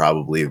would have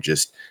probably have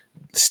just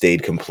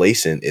stayed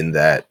complacent in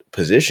that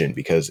position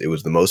because it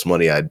was the most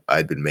money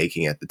I'd been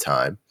making at the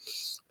time.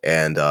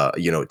 And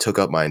it took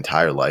up my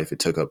entire life. It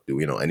took up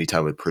any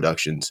time with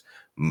productions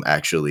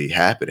actually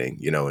happening,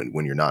 and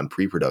when you're not in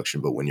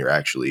pre-production, but when you're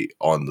actually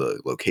on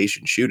the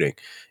location shooting,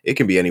 it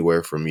can be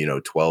anywhere from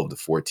 12 to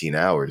 14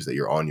 hours that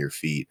you're on your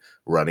feet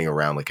running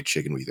around like a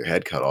chicken with your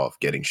head cut off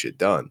getting shit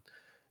done.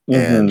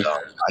 And hmm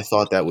I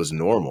thought that was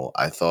normal.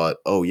 I thought,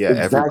 oh yeah,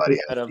 everybody Exactly,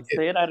 has to Adam. get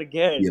Say that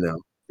again. you know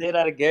Say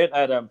that again,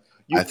 Adam.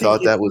 You I think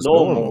thought that it's was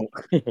normal.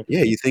 normal?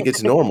 Yeah, you think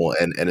it's normal,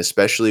 and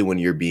especially when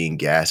you're being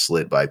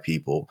gaslit by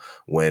people,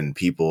 when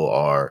people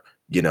are,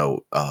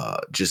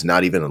 just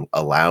not even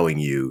allowing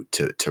you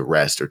to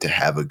rest or to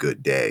have a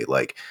good day.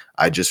 Like,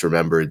 I just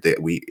remembered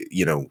that we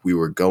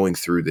were going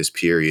through this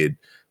period,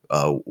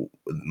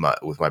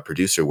 with my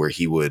producer where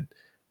he would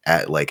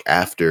at like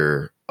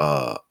after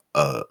a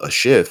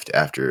shift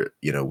after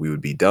we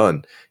would be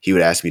done, he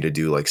would ask me to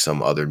do like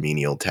some other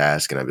menial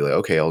task, and I'd be like,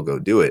 okay, I'll go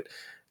do it.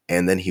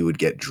 And then he would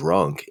get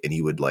drunk and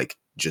he would like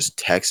just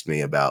text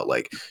me about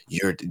like,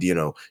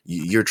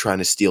 you're trying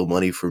to steal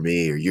money from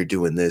me, or you're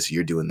doing this,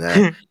 you're doing that.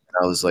 And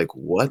I was like,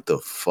 what the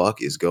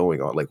fuck is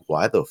going on? Like,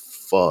 why the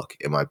fuck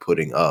am I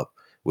putting up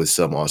with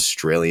some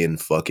Australian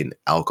fucking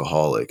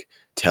alcoholic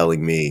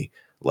telling me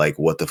like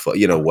what the fuck,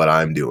 what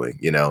I'm doing,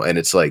 And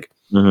it's like,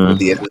 at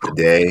the end hmm of the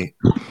day,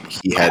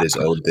 he had his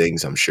own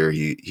things I'm sure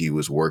he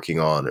was working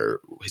on,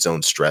 or his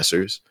own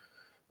stressors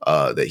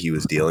that he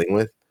was dealing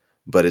with.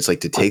 But it's like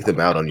to take them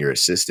out on your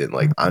assistant.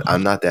 Like,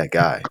 I'm not that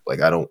guy.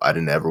 Like, I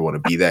didn't ever want to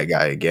be that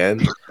guy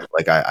again.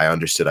 Like, I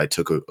understood I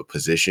took a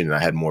position and I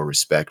had more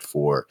respect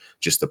for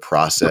just the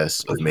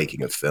process of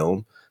making a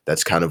film.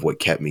 That's kind of what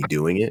kept me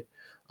doing it.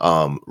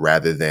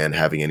 Rather than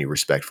having any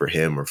respect for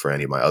him or for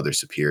any of my other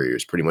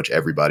superiors. Pretty much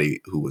everybody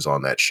who was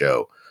on that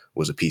show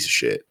was a piece of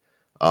shit.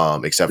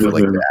 Except for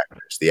like the hmm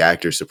actors. The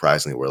actors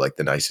surprisingly were like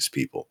the nicest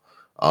people.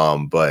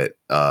 But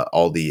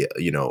all the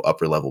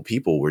upper level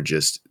people were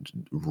just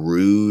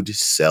rude,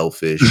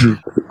 selfish, Mhm.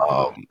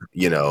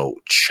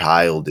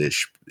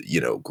 childish,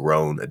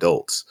 grown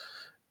adults.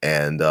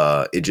 And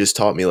it just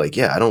taught me like,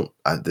 yeah,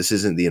 this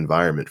isn't the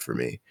environment for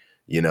me,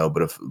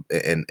 but if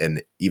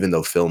and even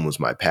though film was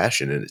my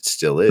passion and it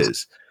still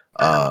is,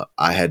 I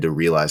had to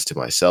realize to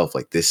myself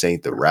like this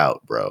ain't the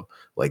route, bro.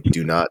 Like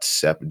do not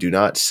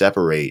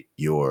separate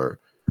your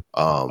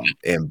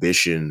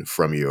ambition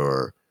from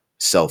your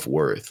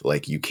self-worth.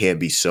 Like you can't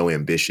be so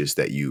ambitious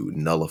that you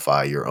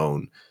nullify your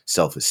own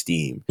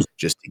self-esteem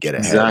just to get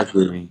ahead.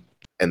 Exactly.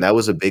 And that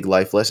was a big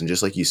life lesson,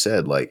 just like you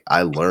said, like,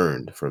 I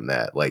learned from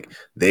that, like,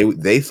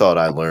 they thought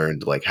I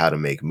learned, like, how to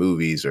make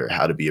movies or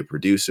how to be a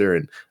producer,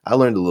 and I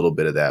learned a little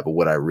bit of that, but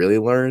what I really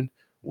learned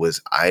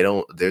was I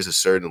don't there's a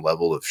certain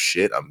level of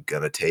shit I'm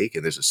gonna take,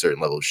 and there's a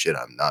certain level of shit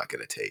I'm not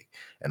gonna take,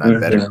 and Mhm.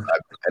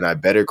 I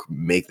better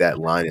make that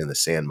line in the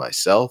sand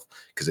myself,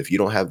 because if you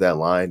don't have that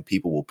line,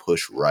 people will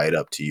push right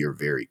up to your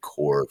very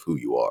core of who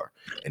you are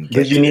and But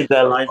get you to need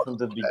that the line bottom from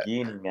the of that.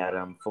 beginning,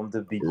 Adam. From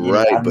the beginning.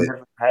 Right, I but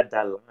never had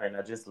that line.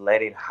 I just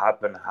let it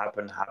happen,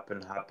 happen,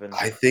 happen, happen.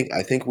 I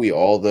think we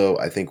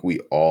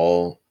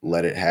all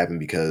let it happen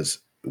because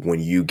when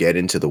you get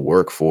into the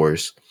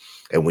workforce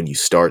and when you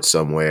start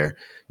somewhere,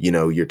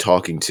 you're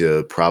talking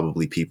to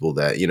probably people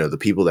that, the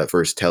people that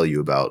first tell you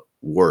about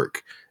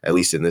work, at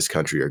least in this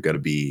country, are going to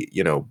be,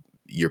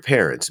 your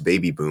parents,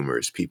 baby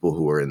boomers, people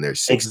who are in their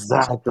 60s.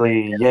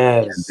 Exactly. And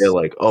they're Yes.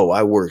 like, "Oh,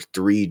 I worked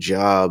 3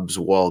 jobs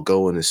while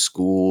going to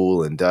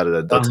school and da da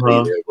da." They'll tell you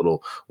Uh-huh. their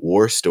little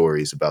war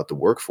stories about the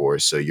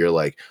workforce. So you're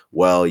like,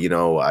 "Well,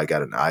 I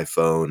got an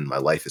iPhone, my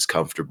life is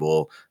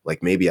comfortable.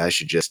 Like maybe I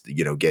should just,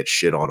 get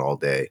shit on all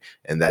day."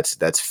 And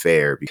that's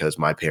fair because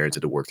my parents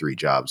had to work 3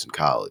 jobs in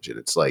college. And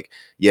it's like,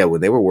 yeah, when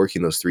they were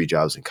working those 3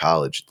 jobs in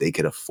college, they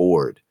could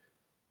afford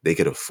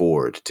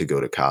to go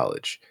to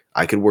college.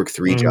 I could work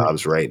 3 Mm,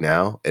 jobs right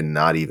now and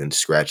not even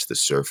scratch the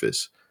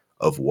surface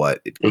of what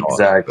it costs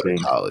to go to exactly.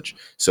 college.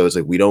 So it's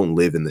like we don't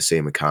live in the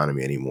same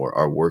economy anymore.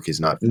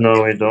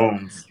 No, I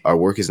don't. Our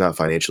work is not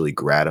financially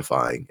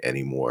gratifying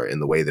anymore in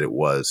the way that it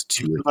was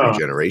 2 or 3 No.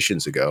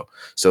 generations ago.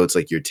 So it's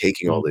like you're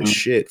taking all this Mhm.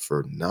 shit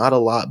for not a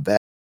lot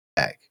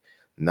back.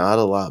 Not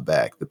a lot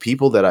back. The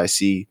people that I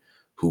see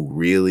who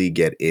really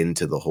get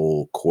into the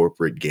whole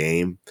corporate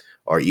game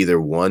are either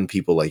 1,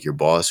 people like your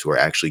boss who are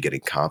actually getting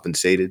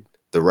compensated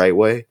the right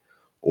way,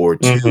 or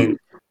 2, Mhm.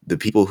 the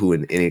people who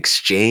in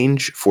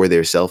exchange for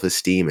their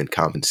self-esteem and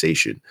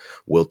compensation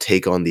will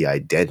take on the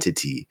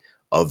identity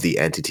of the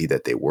entity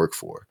that they work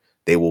for.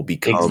 They will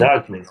become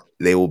Exactly.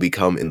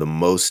 in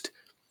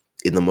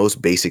the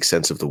most basic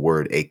sense of the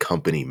word, a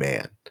company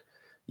man.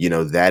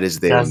 That is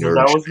their That was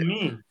nourishment.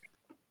 me.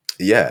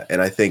 Yeah,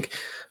 and I think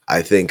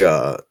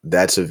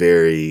that's a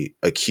very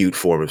acute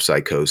form of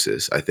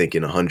psychosis. I think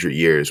in 100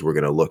 years we're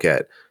gonna look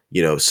at,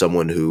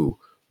 someone who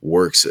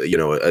works, a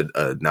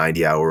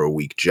 90-hour a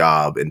week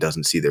job and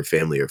doesn't see their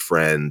family or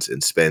friends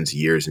and spends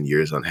years and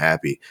years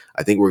unhappy.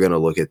 I think we're gonna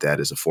look at that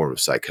as a form of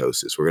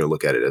psychosis. We're gonna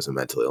look at it as a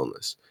mental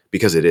illness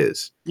because it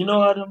is. You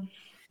know, Adam,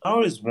 I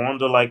always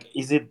wonder, like,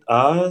 is it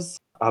us?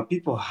 Are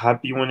people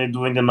happy when they're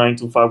doing the 9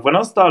 to 5? When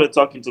I started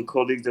talking to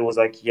colleagues, they was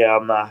like, yeah,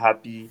 I'm not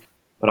happy,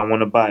 but I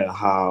want to buy a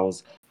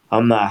house.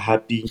 I'm not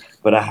happy,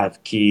 but I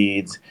have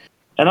kids.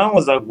 And I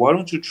was like, why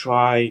don't you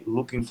try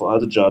looking for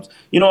other jobs?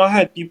 I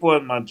had people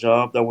at my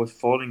job that were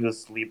falling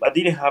asleep. I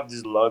didn't have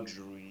this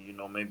luxury,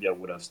 maybe I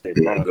would have stayed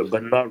longer,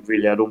 but not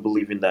really. I don't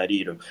believe in that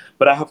either.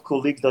 But I have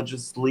colleagues that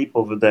just sleep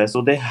over there,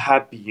 so they're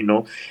happy.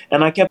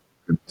 And I kept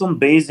on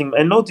basing,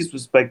 and no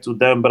disrespect to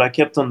them, but I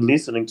kept on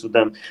listening to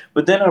them.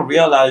 But then I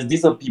realized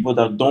these are people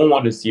that don't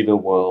want to see the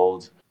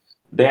world.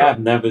 They have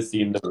never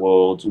seen the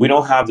world. We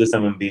don't have the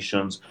same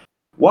ambitions.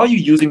 Why are you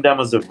using them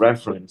as a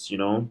reference?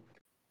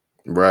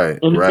 Right,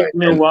 And right,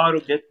 and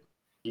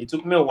it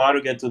took me a while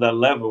to get to that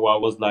level where I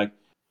was like,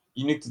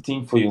 you need to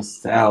think for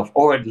yourself,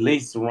 or at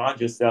least surround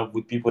yourself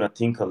with people that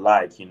think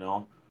alike.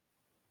 I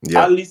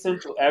yeah. listen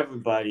to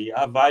everybody.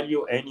 I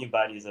value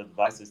anybody's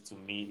advices to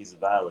me is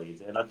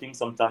valid. And I think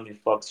sometimes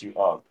it fucks you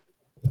up.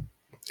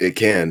 It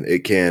can,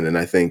 and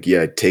I think,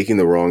 yeah, taking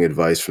the wrong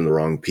advice from the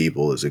wrong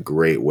people is a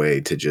great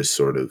way to just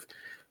sort of,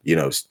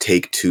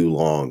 take too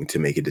long to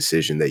make a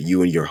decision that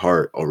you in your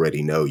heart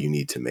already know you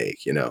need to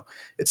make,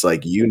 It's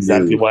like you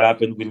Exactly knew what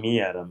happened with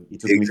me, Adam. It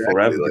took me exactly,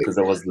 forever like because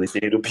I was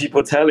listening to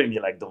people telling me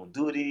like, "Don't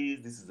do this.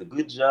 This is a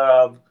good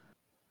job."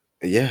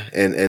 yeah,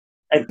 and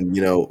And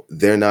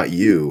they're not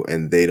you,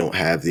 and they don't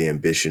have the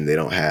ambition, they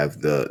don't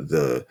have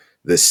the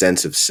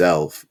sense of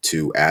self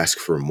to ask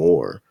for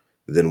more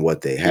than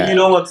what they have, you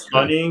know what's you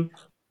know? funny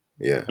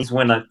Yeah. is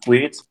when I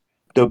quit,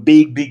 the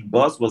big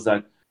boss was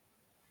like,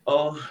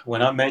 "Oh,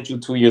 when I met you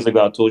 2 years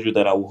ago, I told you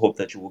that I would hope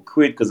that you would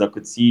quit because I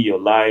could see your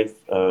life,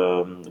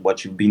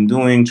 what you've been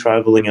doing,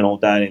 traveling and all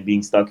that, and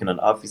being stuck in an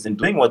office and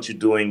doing what you're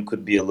doing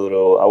could be a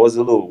little." I was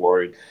a little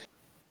worried,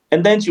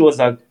 and then she was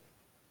like,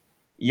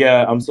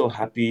 "Yeah, I'm so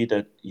happy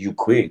that you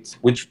quit,"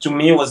 which to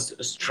me was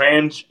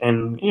strange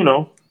and.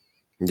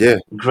 Yeah.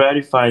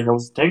 gratified. I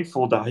was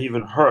thankful that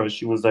even her,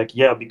 she was like,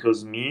 yeah,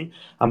 because me,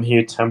 I'm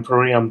here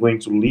temporary, I'm going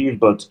to leave,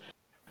 but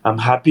I'm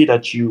happy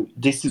that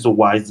this is a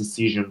wise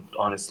decision,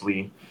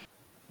 honestly.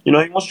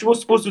 She was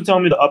supposed to tell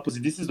me the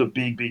opposite. This is a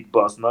big, big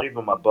boss, not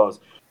even my boss.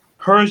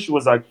 Her, she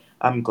was like,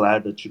 I'm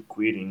glad that you're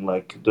quitting.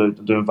 Like the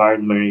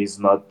environment is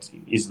not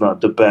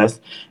the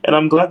best. And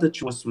I'm glad that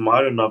you were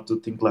smart enough to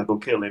think like,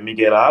 okay, let me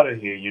get out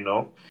of here.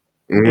 And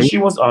Mhm. she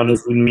was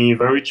honest with me,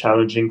 very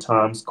challenging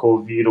times,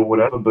 COVID or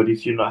whatever. But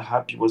if you're not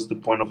happy, what's the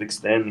point of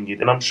extending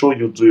it? And I'm sure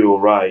you'll do all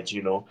right.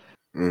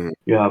 Mhm.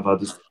 You have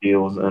other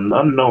skills, and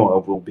I know I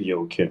will be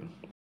okay.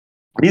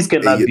 This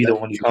cannot be the That's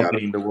what only you gotta.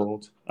 company in the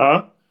world.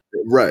 Huh?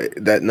 Right.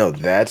 That no,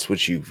 that's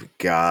what you've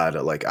got.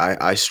 Like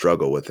I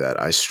struggle with that.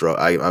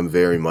 I'm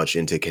very much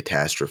into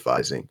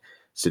catastrophizing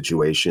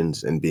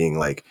situations and being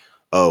like,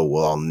 "Oh,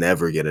 well, I'll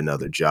never get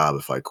another job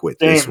if I quit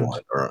this Same.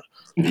 one." Or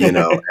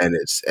and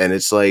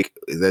it's like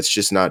that's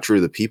just not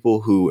true. The people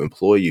who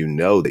employ you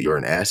know that you're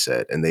an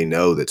asset and they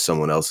know that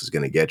someone else is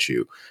going to get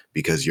you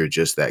because you're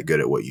just that good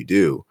at what you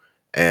do.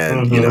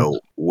 And Mm-hmm.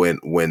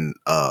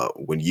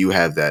 when you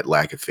have that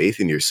lack of faith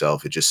in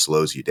yourself, it just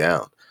slows you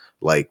down.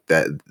 Like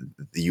that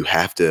you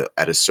have to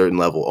at a certain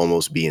level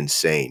almost be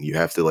insane. You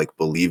have to like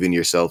believe in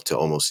yourself to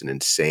almost an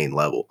insane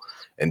level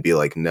and be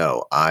like,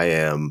 "No, I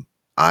am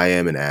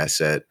an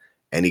asset.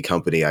 Any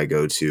company I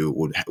go to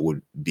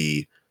would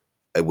be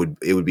it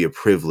would be a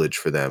privilege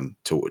for them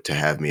to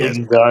have me as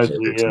a Exactly.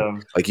 team." Yeah.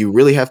 Like you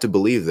really have to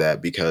believe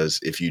that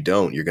because if you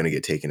don't, you're going to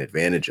get taken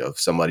advantage of.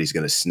 Somebody's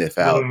going to sniff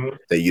out Mm-hmm.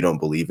 that you don't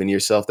believe in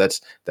yourself. That's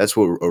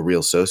what a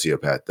real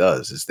sociopath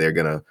does. Is they're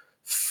going to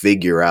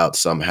figure out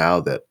somehow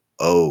that,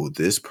 oh,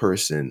 this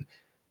person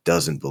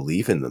doesn't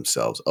believe in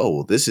themselves. Oh,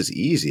 well, this is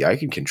easy. I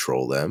can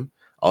control them.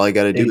 All I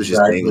got to do is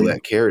just dangle Exactly.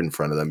 that carrot in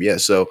front of them. Yeah.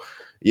 So,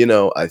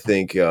 I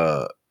think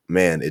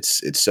man,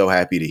 it's so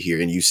happy to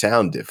hear, and you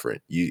sound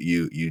different.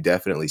 You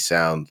definitely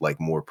sound like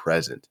more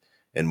present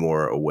and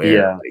more aware,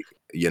 Yeah. like,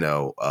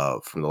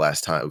 from the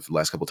last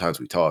couple times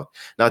we talked.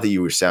 Not that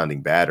you were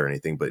sounding bad or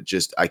anything, but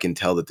just I can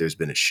tell that there's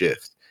been a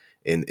shift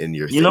in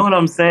your You know what thinking.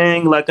 I'm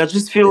saying? Like Yeah.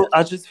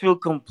 I just feel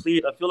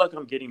complete. I feel like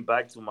I'm getting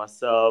back to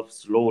myself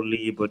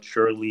slowly but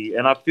surely.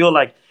 And I feel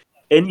like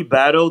any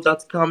battle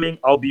that's coming,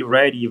 I'll be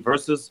ready.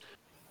 Versus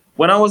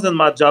when I was in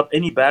my job,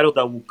 any battle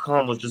that would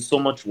come was just so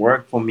much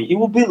work for me. It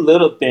would be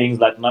little things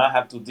like now I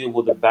have to deal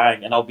with a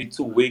bank, and I'll be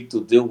too weak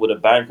to deal with a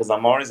bank because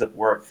I'm always at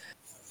work.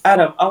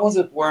 Adam, I was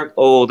at work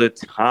all the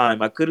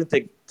time. I couldn't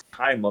take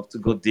time off to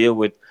go deal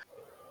with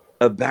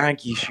a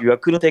bank issue. I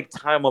couldn't take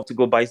time off to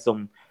go buy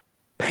some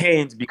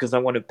paint because I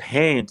want to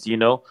paint.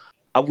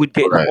 I would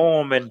get Right.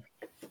 home and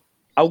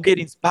I would get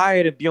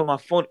inspired and be on my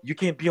phone. You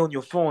can't be on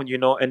your phone.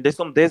 And there's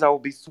some days I will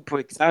be super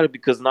excited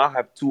because now I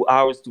have 2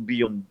 hours to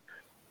be on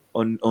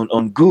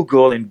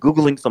Google and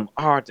Googling some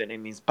art and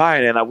I'm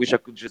inspired. And I wish I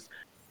could just,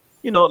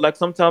 like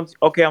sometimes,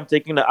 okay, I'm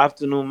taking the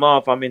afternoon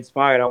off. I'm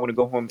inspired. I want to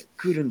go home.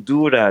 Couldn't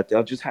do that.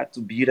 I just had to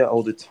be there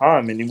all the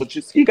time. And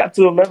it got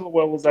to a level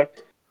where I was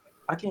like,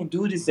 I can't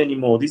do this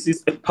anymore. This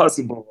is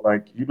impossible.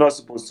 Like, you're not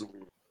supposed to.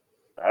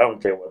 I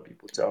don't care what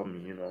people tell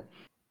me.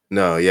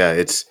 No, yeah,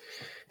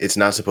 it's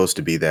not supposed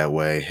to be that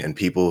way. And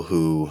people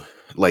who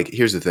like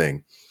here's the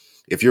thing.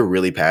 If you're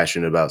really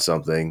passionate about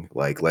something,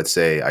 like let's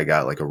say I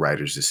got like a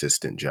writer's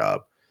assistant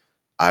job,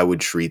 I would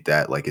treat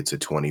that like it's a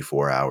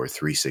 24-hour,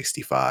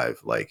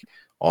 365, like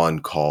on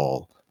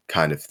call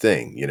kind of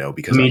thing,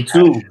 Me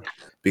too.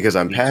 because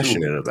I'm Me too.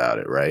 passionate about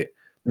it, right?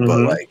 But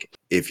Mm-hmm. like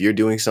if you're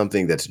doing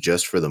something that's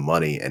just for the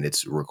money and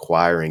it's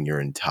requiring your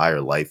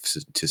entire life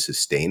to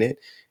sustain it,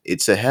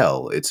 it's a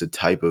hell. It's a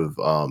type of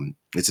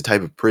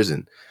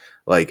prison.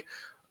 Like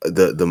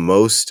the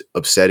most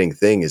upsetting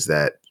thing is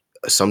that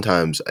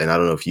sometimes, and I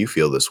don't know if you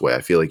feel this way,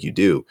 I feel like you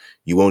do,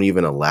 you won't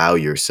even allow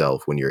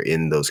yourself when you're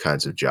in those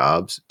kinds of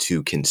jobs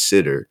to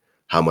consider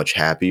how much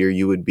happier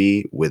you would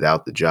be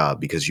without the job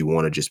because you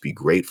want to just be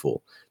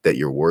grateful that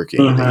you're working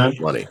and that you have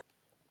Mm-hmm. money.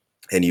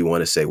 And you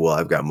want to say, well,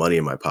 I've got money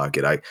in my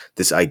pocket.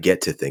 I get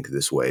to think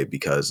this way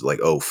because like,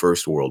 oh,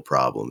 first world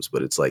problems,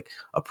 but it's like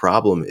a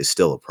problem is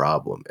still a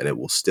problem and it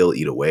will still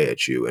eat away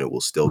at you and it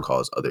will still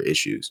cause other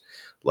issues.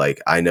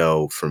 Like I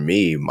know for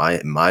me,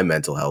 my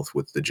mental health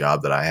with the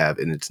job that I have,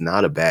 and it's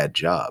not a bad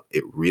job.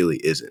 It really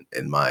isn't.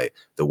 And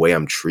the way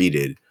I'm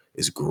treated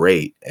is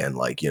great. And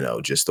like,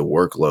 just the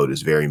workload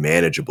is very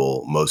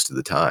manageable most of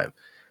the time.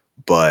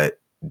 But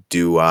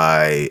do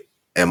I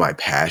am I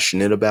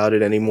passionate about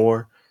it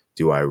anymore?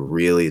 Do I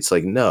really? It's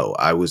like, no,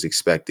 I was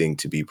expecting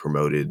to be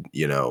promoted,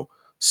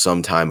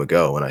 some time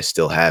ago and I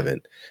still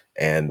haven't.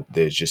 And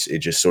it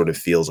just sort of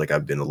feels like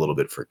I've been a little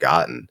bit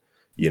forgotten,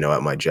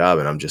 at my job.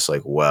 And I'm just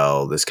like,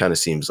 well, this kind of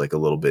seems like a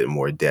little bit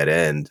more dead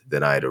end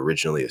than I had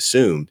originally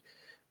assumed.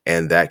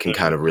 And that can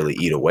kind of really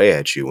eat away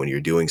at you when you're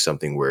doing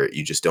something where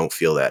you just don't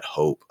feel that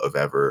hope of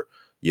ever,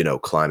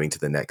 climbing to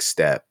the next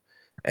step.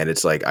 And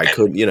it's like I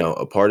couldn't,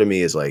 a part of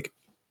me is like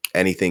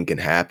anything can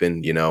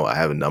happen. I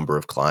have a number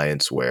of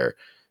clients where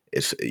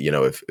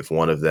if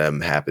one of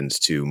them happens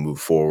to move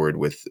forward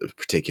with a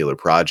particular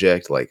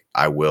project, like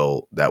that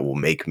will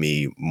make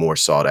me more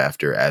sought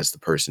after as the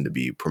person to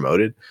be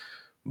promoted.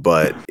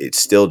 But it's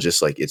still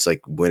just like, it's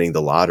like winning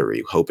the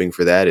lottery. Hoping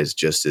for that is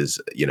just as,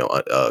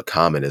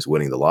 common as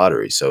winning the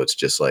lottery. So it's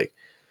just like,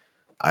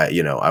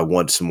 I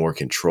want some more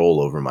control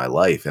over my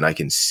life. And I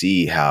can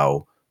see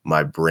how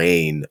my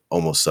brain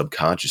almost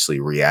subconsciously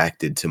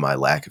reacted to my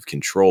lack of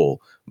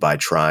control by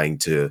trying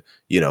to,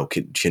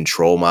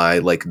 control my,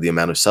 like, the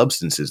amount of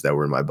substances that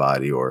were in my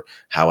body, or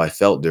how I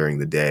felt during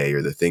the day,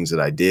 or the things that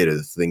I did, or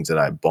the things that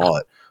I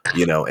bought,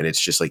 and it's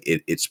just like,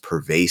 it's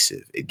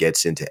pervasive. It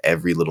gets into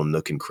every little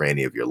nook and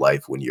cranny of your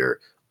life when you're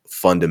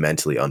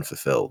fundamentally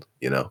unfulfilled.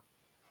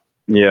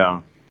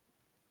 Yeah,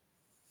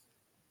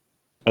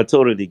 I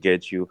totally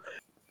get you.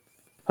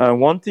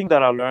 One thing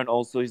that I learned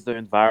also is the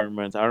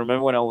environment. I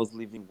remember when I was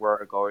leaving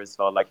work, I always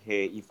felt like,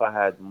 hey, if I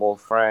had more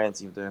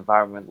friends, if the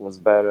environment was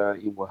better,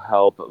 it would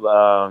help.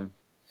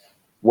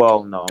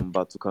 Well, no, I'm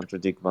about to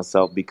contradict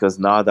myself, because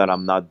now that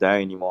I'm not there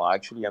anymore,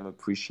 actually, I'm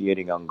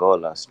appreciating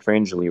Angola,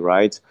 strangely,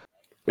 right?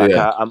 Like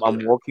Yeah.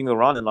 I'm walking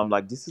around and I'm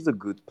like, this is a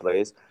good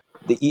place.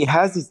 It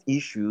has its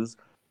issues,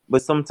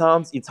 but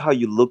sometimes it's how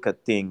you look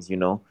at things, you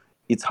know.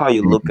 It's how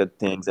you look Mhm. at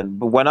things. And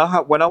but when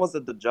I was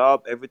at the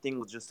job, everything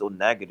was just so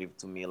negative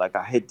to me. Like,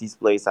 I hate this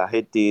place, I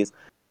hate this.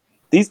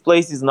 This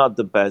place is not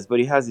the best, but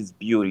it has its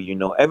beauty, you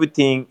know.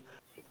 Everything,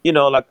 you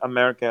know, like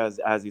America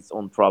has its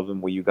own problem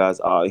where you guys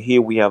are.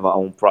 Here we have our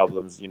own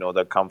problems, you know,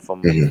 that come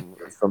Mhm.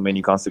 from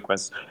many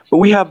consequences. But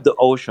we have the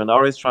ocean. I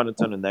always trying to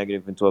turn a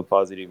negative into a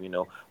positive, you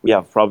know. We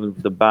have problems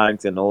with the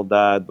banks and all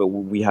that, but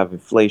we have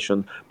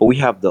inflation. But we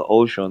have the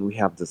ocean, we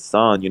have the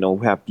sun, you know,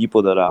 we have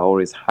people that are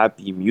always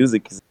happy.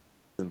 Music is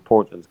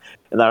important.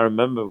 And I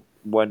remember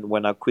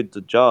when I quit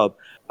the job,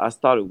 I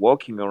started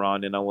walking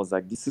around and I was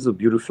like, this is a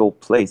beautiful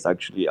place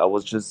actually. I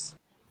was just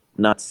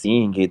not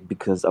seeing it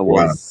because I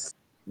Wow. was,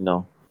 you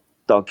know,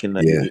 stuck in,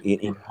 Yeah.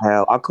 in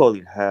hell. I call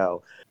it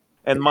hell.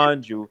 And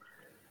mind you,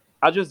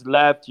 I just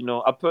left. You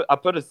know, I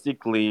put a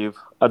sick leave.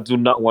 I do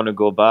not want to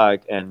go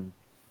back. And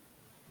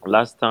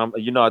last time,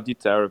 you know, I did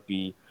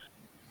therapy.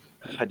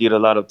 I did a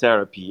lot of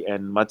therapy,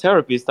 and my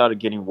therapist started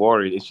getting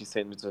worried, and she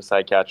sent me to a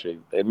psychiatrist.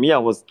 And me, I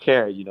was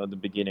scared. You know, in the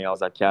beginning, I was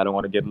like, "Yeah, I don't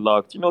want to get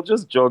locked." You know,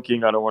 just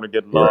joking. I don't want to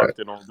get Right. locked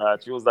and all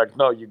that. She was like,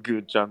 "No, you're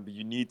good, John, but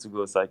you need to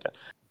go to psychiatrist."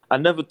 I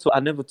never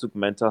took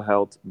mental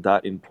health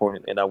that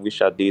important, and I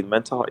wish I did.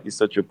 Mental health is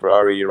such a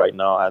priority right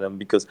now, Adam,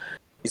 because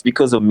it's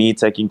because of me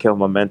taking care of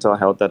my mental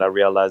health that I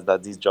realized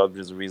that this job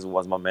is the reason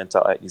why my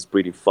mental health is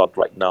pretty fucked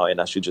right now, and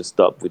I should just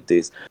stop with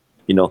this.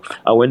 You know,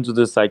 I went to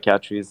the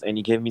psychiatrist and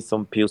he gave me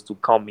some pills to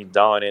calm me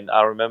down. And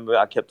I remember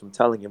I kept on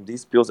telling him,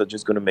 these pills are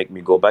just going to make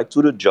me go back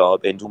to the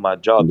job and do my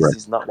job. This Right.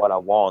 is not what I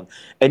want.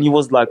 And he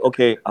was like,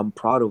 okay, I'm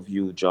proud of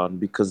you, John,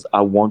 because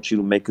I want you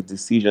to make a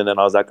decision. And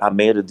I was like, I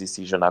made a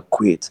decision. I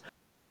quit.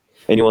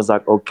 And he was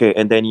like, okay.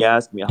 And then he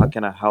asked me, how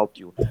can I help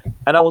you?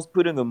 And I was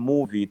putting a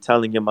movie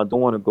telling him I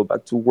don't want to go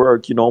back to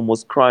work, you know,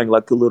 almost crying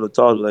like a little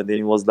toddler. And then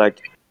he was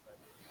like,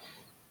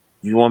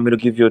 you want me to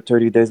give you a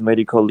 30 days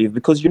medical leave?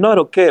 Because you're not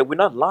okay. We're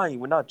not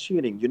lying. We're not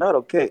cheating. You're not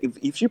okay.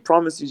 If she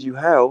promises you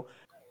hell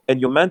and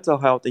your mental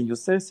health and you're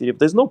sensitive,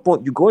 there's no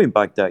point you going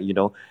back there, you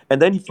know.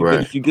 And then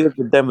Right. if you give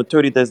them a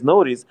 30 days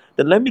notice,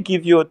 then let me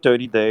give you a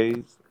 30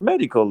 days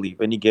medical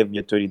leave. And he gave me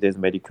a 30 days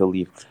medical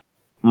leave.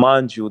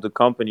 Mind you, the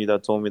company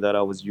that told me that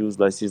I was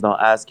useless is now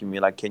asking me,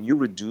 like, can you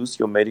reduce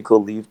your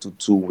medical leave to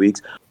 2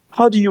 weeks?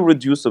 How do you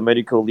reduce a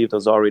medical leave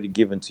that's already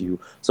given to you?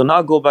 So now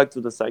I go back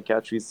to the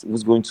psychiatrist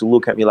who's going to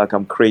look at me like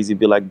I'm crazy,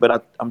 be like,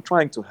 but I'm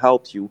trying to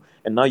help you,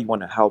 and now you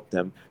want to help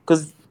them.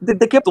 Because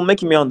they kept on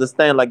making me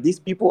understand, like, these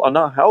people are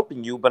not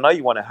helping you, but now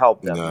you want to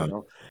help them, you No.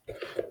 know?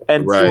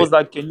 And she Right. was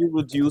like, "Can you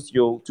reduce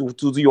your to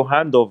do your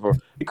handover?"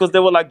 Because they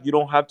were like, "You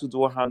don't have to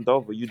do a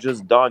handover. You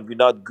just done. You're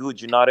not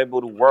good. You're not able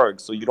to work,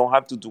 so you don't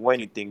have to do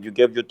anything. You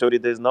gave your 30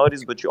 days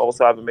notice, but you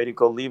also have a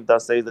medical leave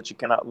that says that you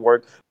cannot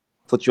work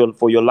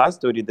for your last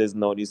 30 days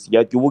notice.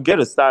 Yet you will get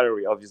a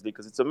salary, obviously,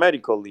 because it's a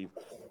medical leave."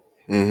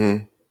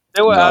 Mhm.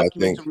 They were No, I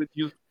asking me to think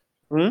reduce.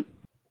 Hmm?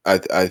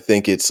 I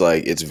think it's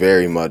like, it's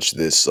very much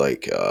this,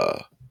 like,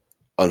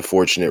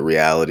 unfortunate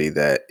reality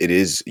that it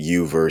is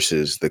you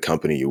versus the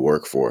company you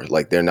work for.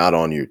 Like, they're not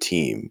on your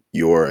team.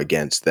 You're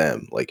against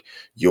them. Like,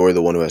 you're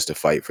the one who has to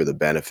fight for the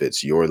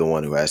benefits. You're the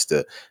one who has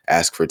to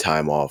ask for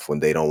time off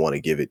when they don't want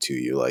to give it to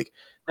you. Like,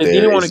 They there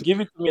didn't want to is.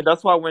 give it to me.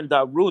 That's why I went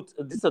that route.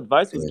 This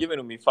advice was Yeah. given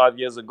to me 5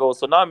 years ago.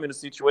 So now I'm in a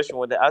situation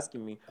where they're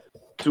asking me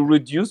to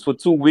reduce for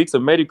 2 weeks a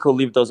medical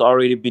leave that's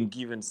already been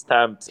given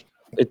stamped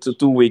to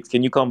 2 weeks.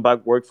 Can you come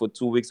back work for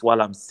 2 weeks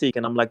while I'm sick?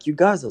 And I'm like, you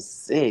guys are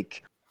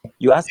sick.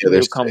 You Yeah, asking me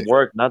they're to come sick.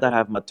 work now that I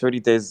have my 30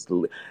 days.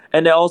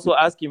 And they're also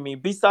asking me,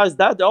 besides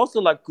that, they're also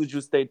like, could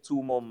you stay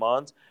 2 more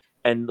months?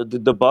 And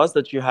the boss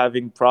that you're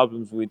having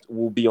problems with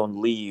will be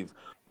on leave.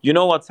 You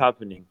know what's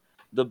happening?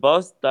 The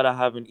boss that I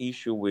have an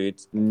issue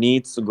with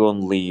needs to go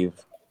on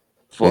leave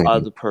for Mhm.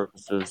 other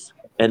purposes,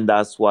 and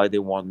that's why they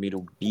want me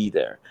to be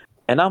there.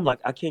 And I'm like,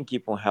 I can't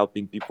keep on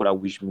helping people that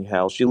wish me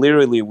hell. She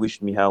literally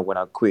wished me hell when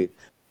I quit.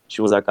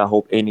 She was like, I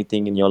hope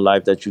anything in your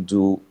life that you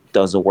do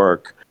doesn't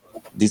work.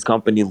 This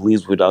company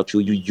lives without you.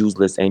 You're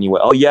useless anyway.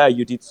 Oh yeah,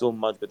 you did so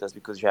much, but that's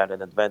because you had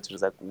an advantage.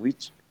 It's like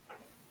which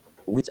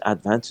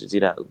advantage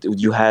did I?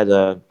 You had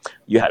a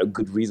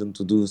good reason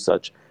to do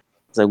such.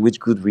 It's like which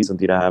good reason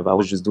did I have? I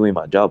was just doing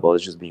my job. I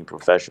was just being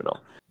professional.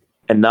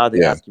 And now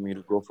they're Yeah. asking me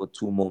to go for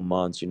 2 more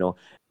months.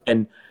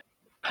 And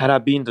had I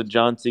been to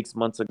John 6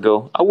 months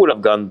ago, I would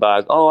have gone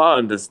back. Oh, I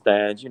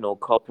understand.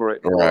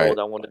 Corporate Right. world.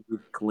 I want to do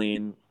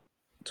clean.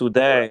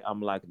 Today,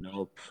 I'm like,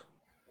 nope,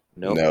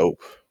 nope.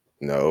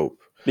 Nope.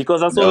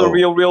 Because I saw the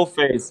No. real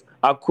face.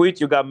 I quit.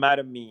 You got mad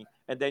at me,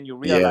 and then you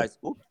Yeah. realize,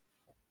 oops,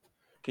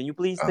 can you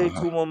please stay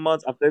Uh-huh. 2 more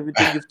months after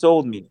everything you've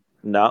told me?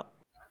 No.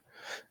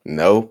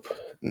 Nope.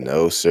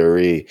 No,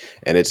 siree.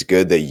 And it's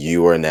good that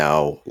you are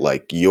now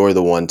like you're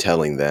the one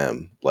telling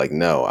them, like,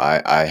 no,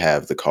 I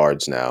have the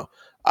cards now.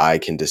 I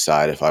can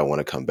decide if I want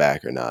to come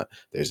back or not.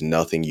 There's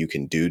nothing you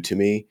can do to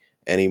me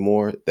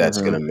anymore that's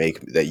Mm-hmm. gonna make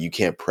that you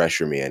can't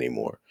pressure me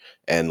anymore.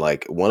 And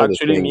like one of the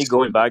Actually, me things.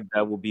 going back,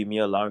 that would be me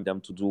allowing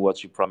them to do what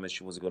she promised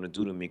she was going to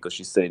do to me. Because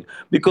she said,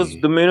 because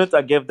Mhm. the minute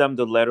I gave them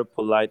the letter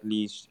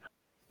politely,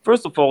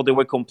 first of all, they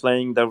were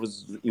complaining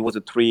it was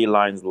a 3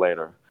 lines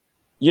later.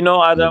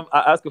 Adam, I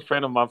asked a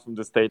friend of mine from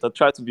the States. I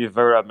tried to be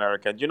very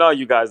American. You know how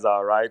you guys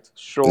are, right?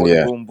 Short,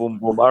 Yeah. boom, boom,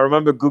 boom. I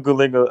remember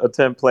Googling a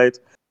template,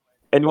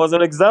 and it was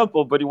an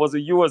example, but it was a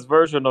US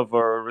version of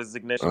a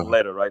resignation Uh-huh.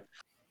 letter, right?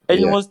 And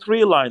it Yeah. was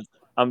 3 lines.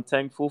 I'm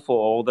thankful for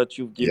all that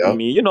you've given Yep.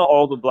 me,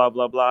 all the blah,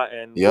 blah, blah,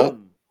 and Yep.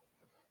 boom.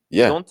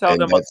 Yeah. Don't tell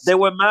And them that's they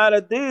were mad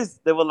at this.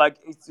 They were like,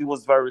 it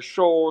was very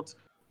short.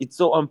 It's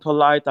so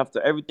unpolite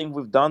after everything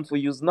we've done for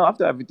you. It's not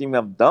after everything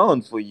I've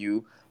done for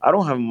you. I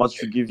don't have much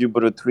to give you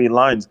but the 3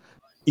 lines.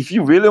 If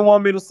you really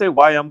want me to say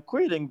why I'm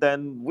quitting,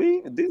 then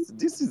we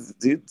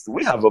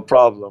have a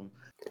problem.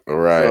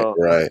 right, So,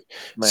 right.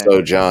 So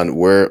man. John,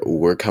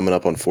 we're coming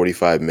up on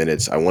 45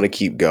 minutes. I want to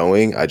keep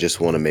going. I just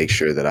want to make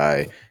sure that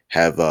I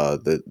have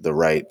the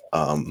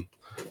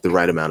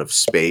right amount of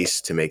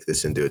space to make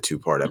this into a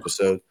two-part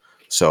episode.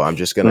 So I'm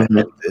just gonna Mhm.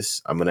 end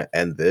this. I'm gonna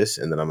end this,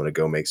 and then I'm gonna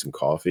go make some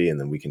coffee, and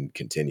then we can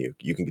continue.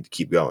 You can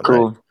keep going, right?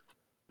 Cool.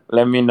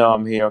 Let me know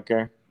I'm here,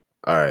 okay?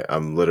 All right,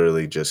 I'm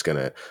literally just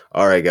gonna.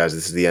 All right, guys,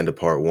 this is the end of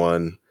part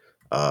one.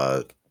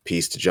 Uh,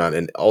 Peace to John,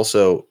 and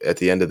also at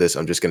the end of this,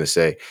 I'm just gonna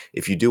say,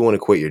 if you do want to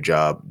quit your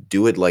job,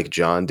 do it like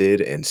John did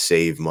and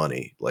save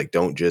money. Like,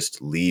 don't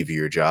just leave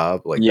your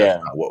job. Like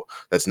Yeah.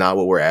 that's not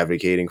what we're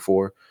advocating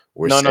for.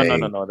 We're No, no, no, no,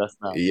 saying, no. That's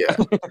not. yeah,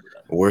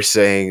 we're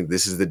saying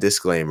this is the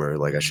disclaimer.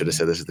 Like I should have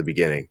said this at the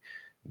beginning.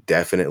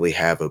 Definitely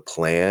have a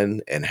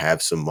plan and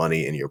have some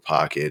money in your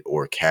pocket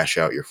or cash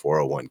out your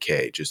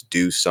 401k. Just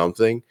do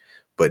something,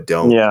 but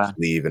don't Yeah. just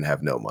leave and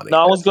have no money. No,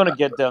 I was That's gonna not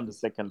get there on the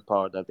second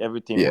part that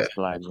everything yeah. was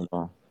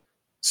planned.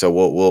 So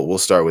we'll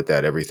start with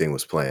that. Everything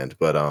was planned,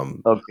 but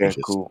Okay, just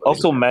cool. letting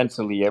Also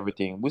mentally,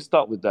 everything. We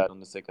start with that on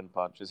the second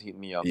part. Just hit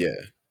me up. yeah,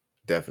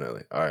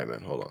 definitely. All right,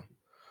 man. Hold on.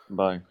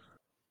 Bye.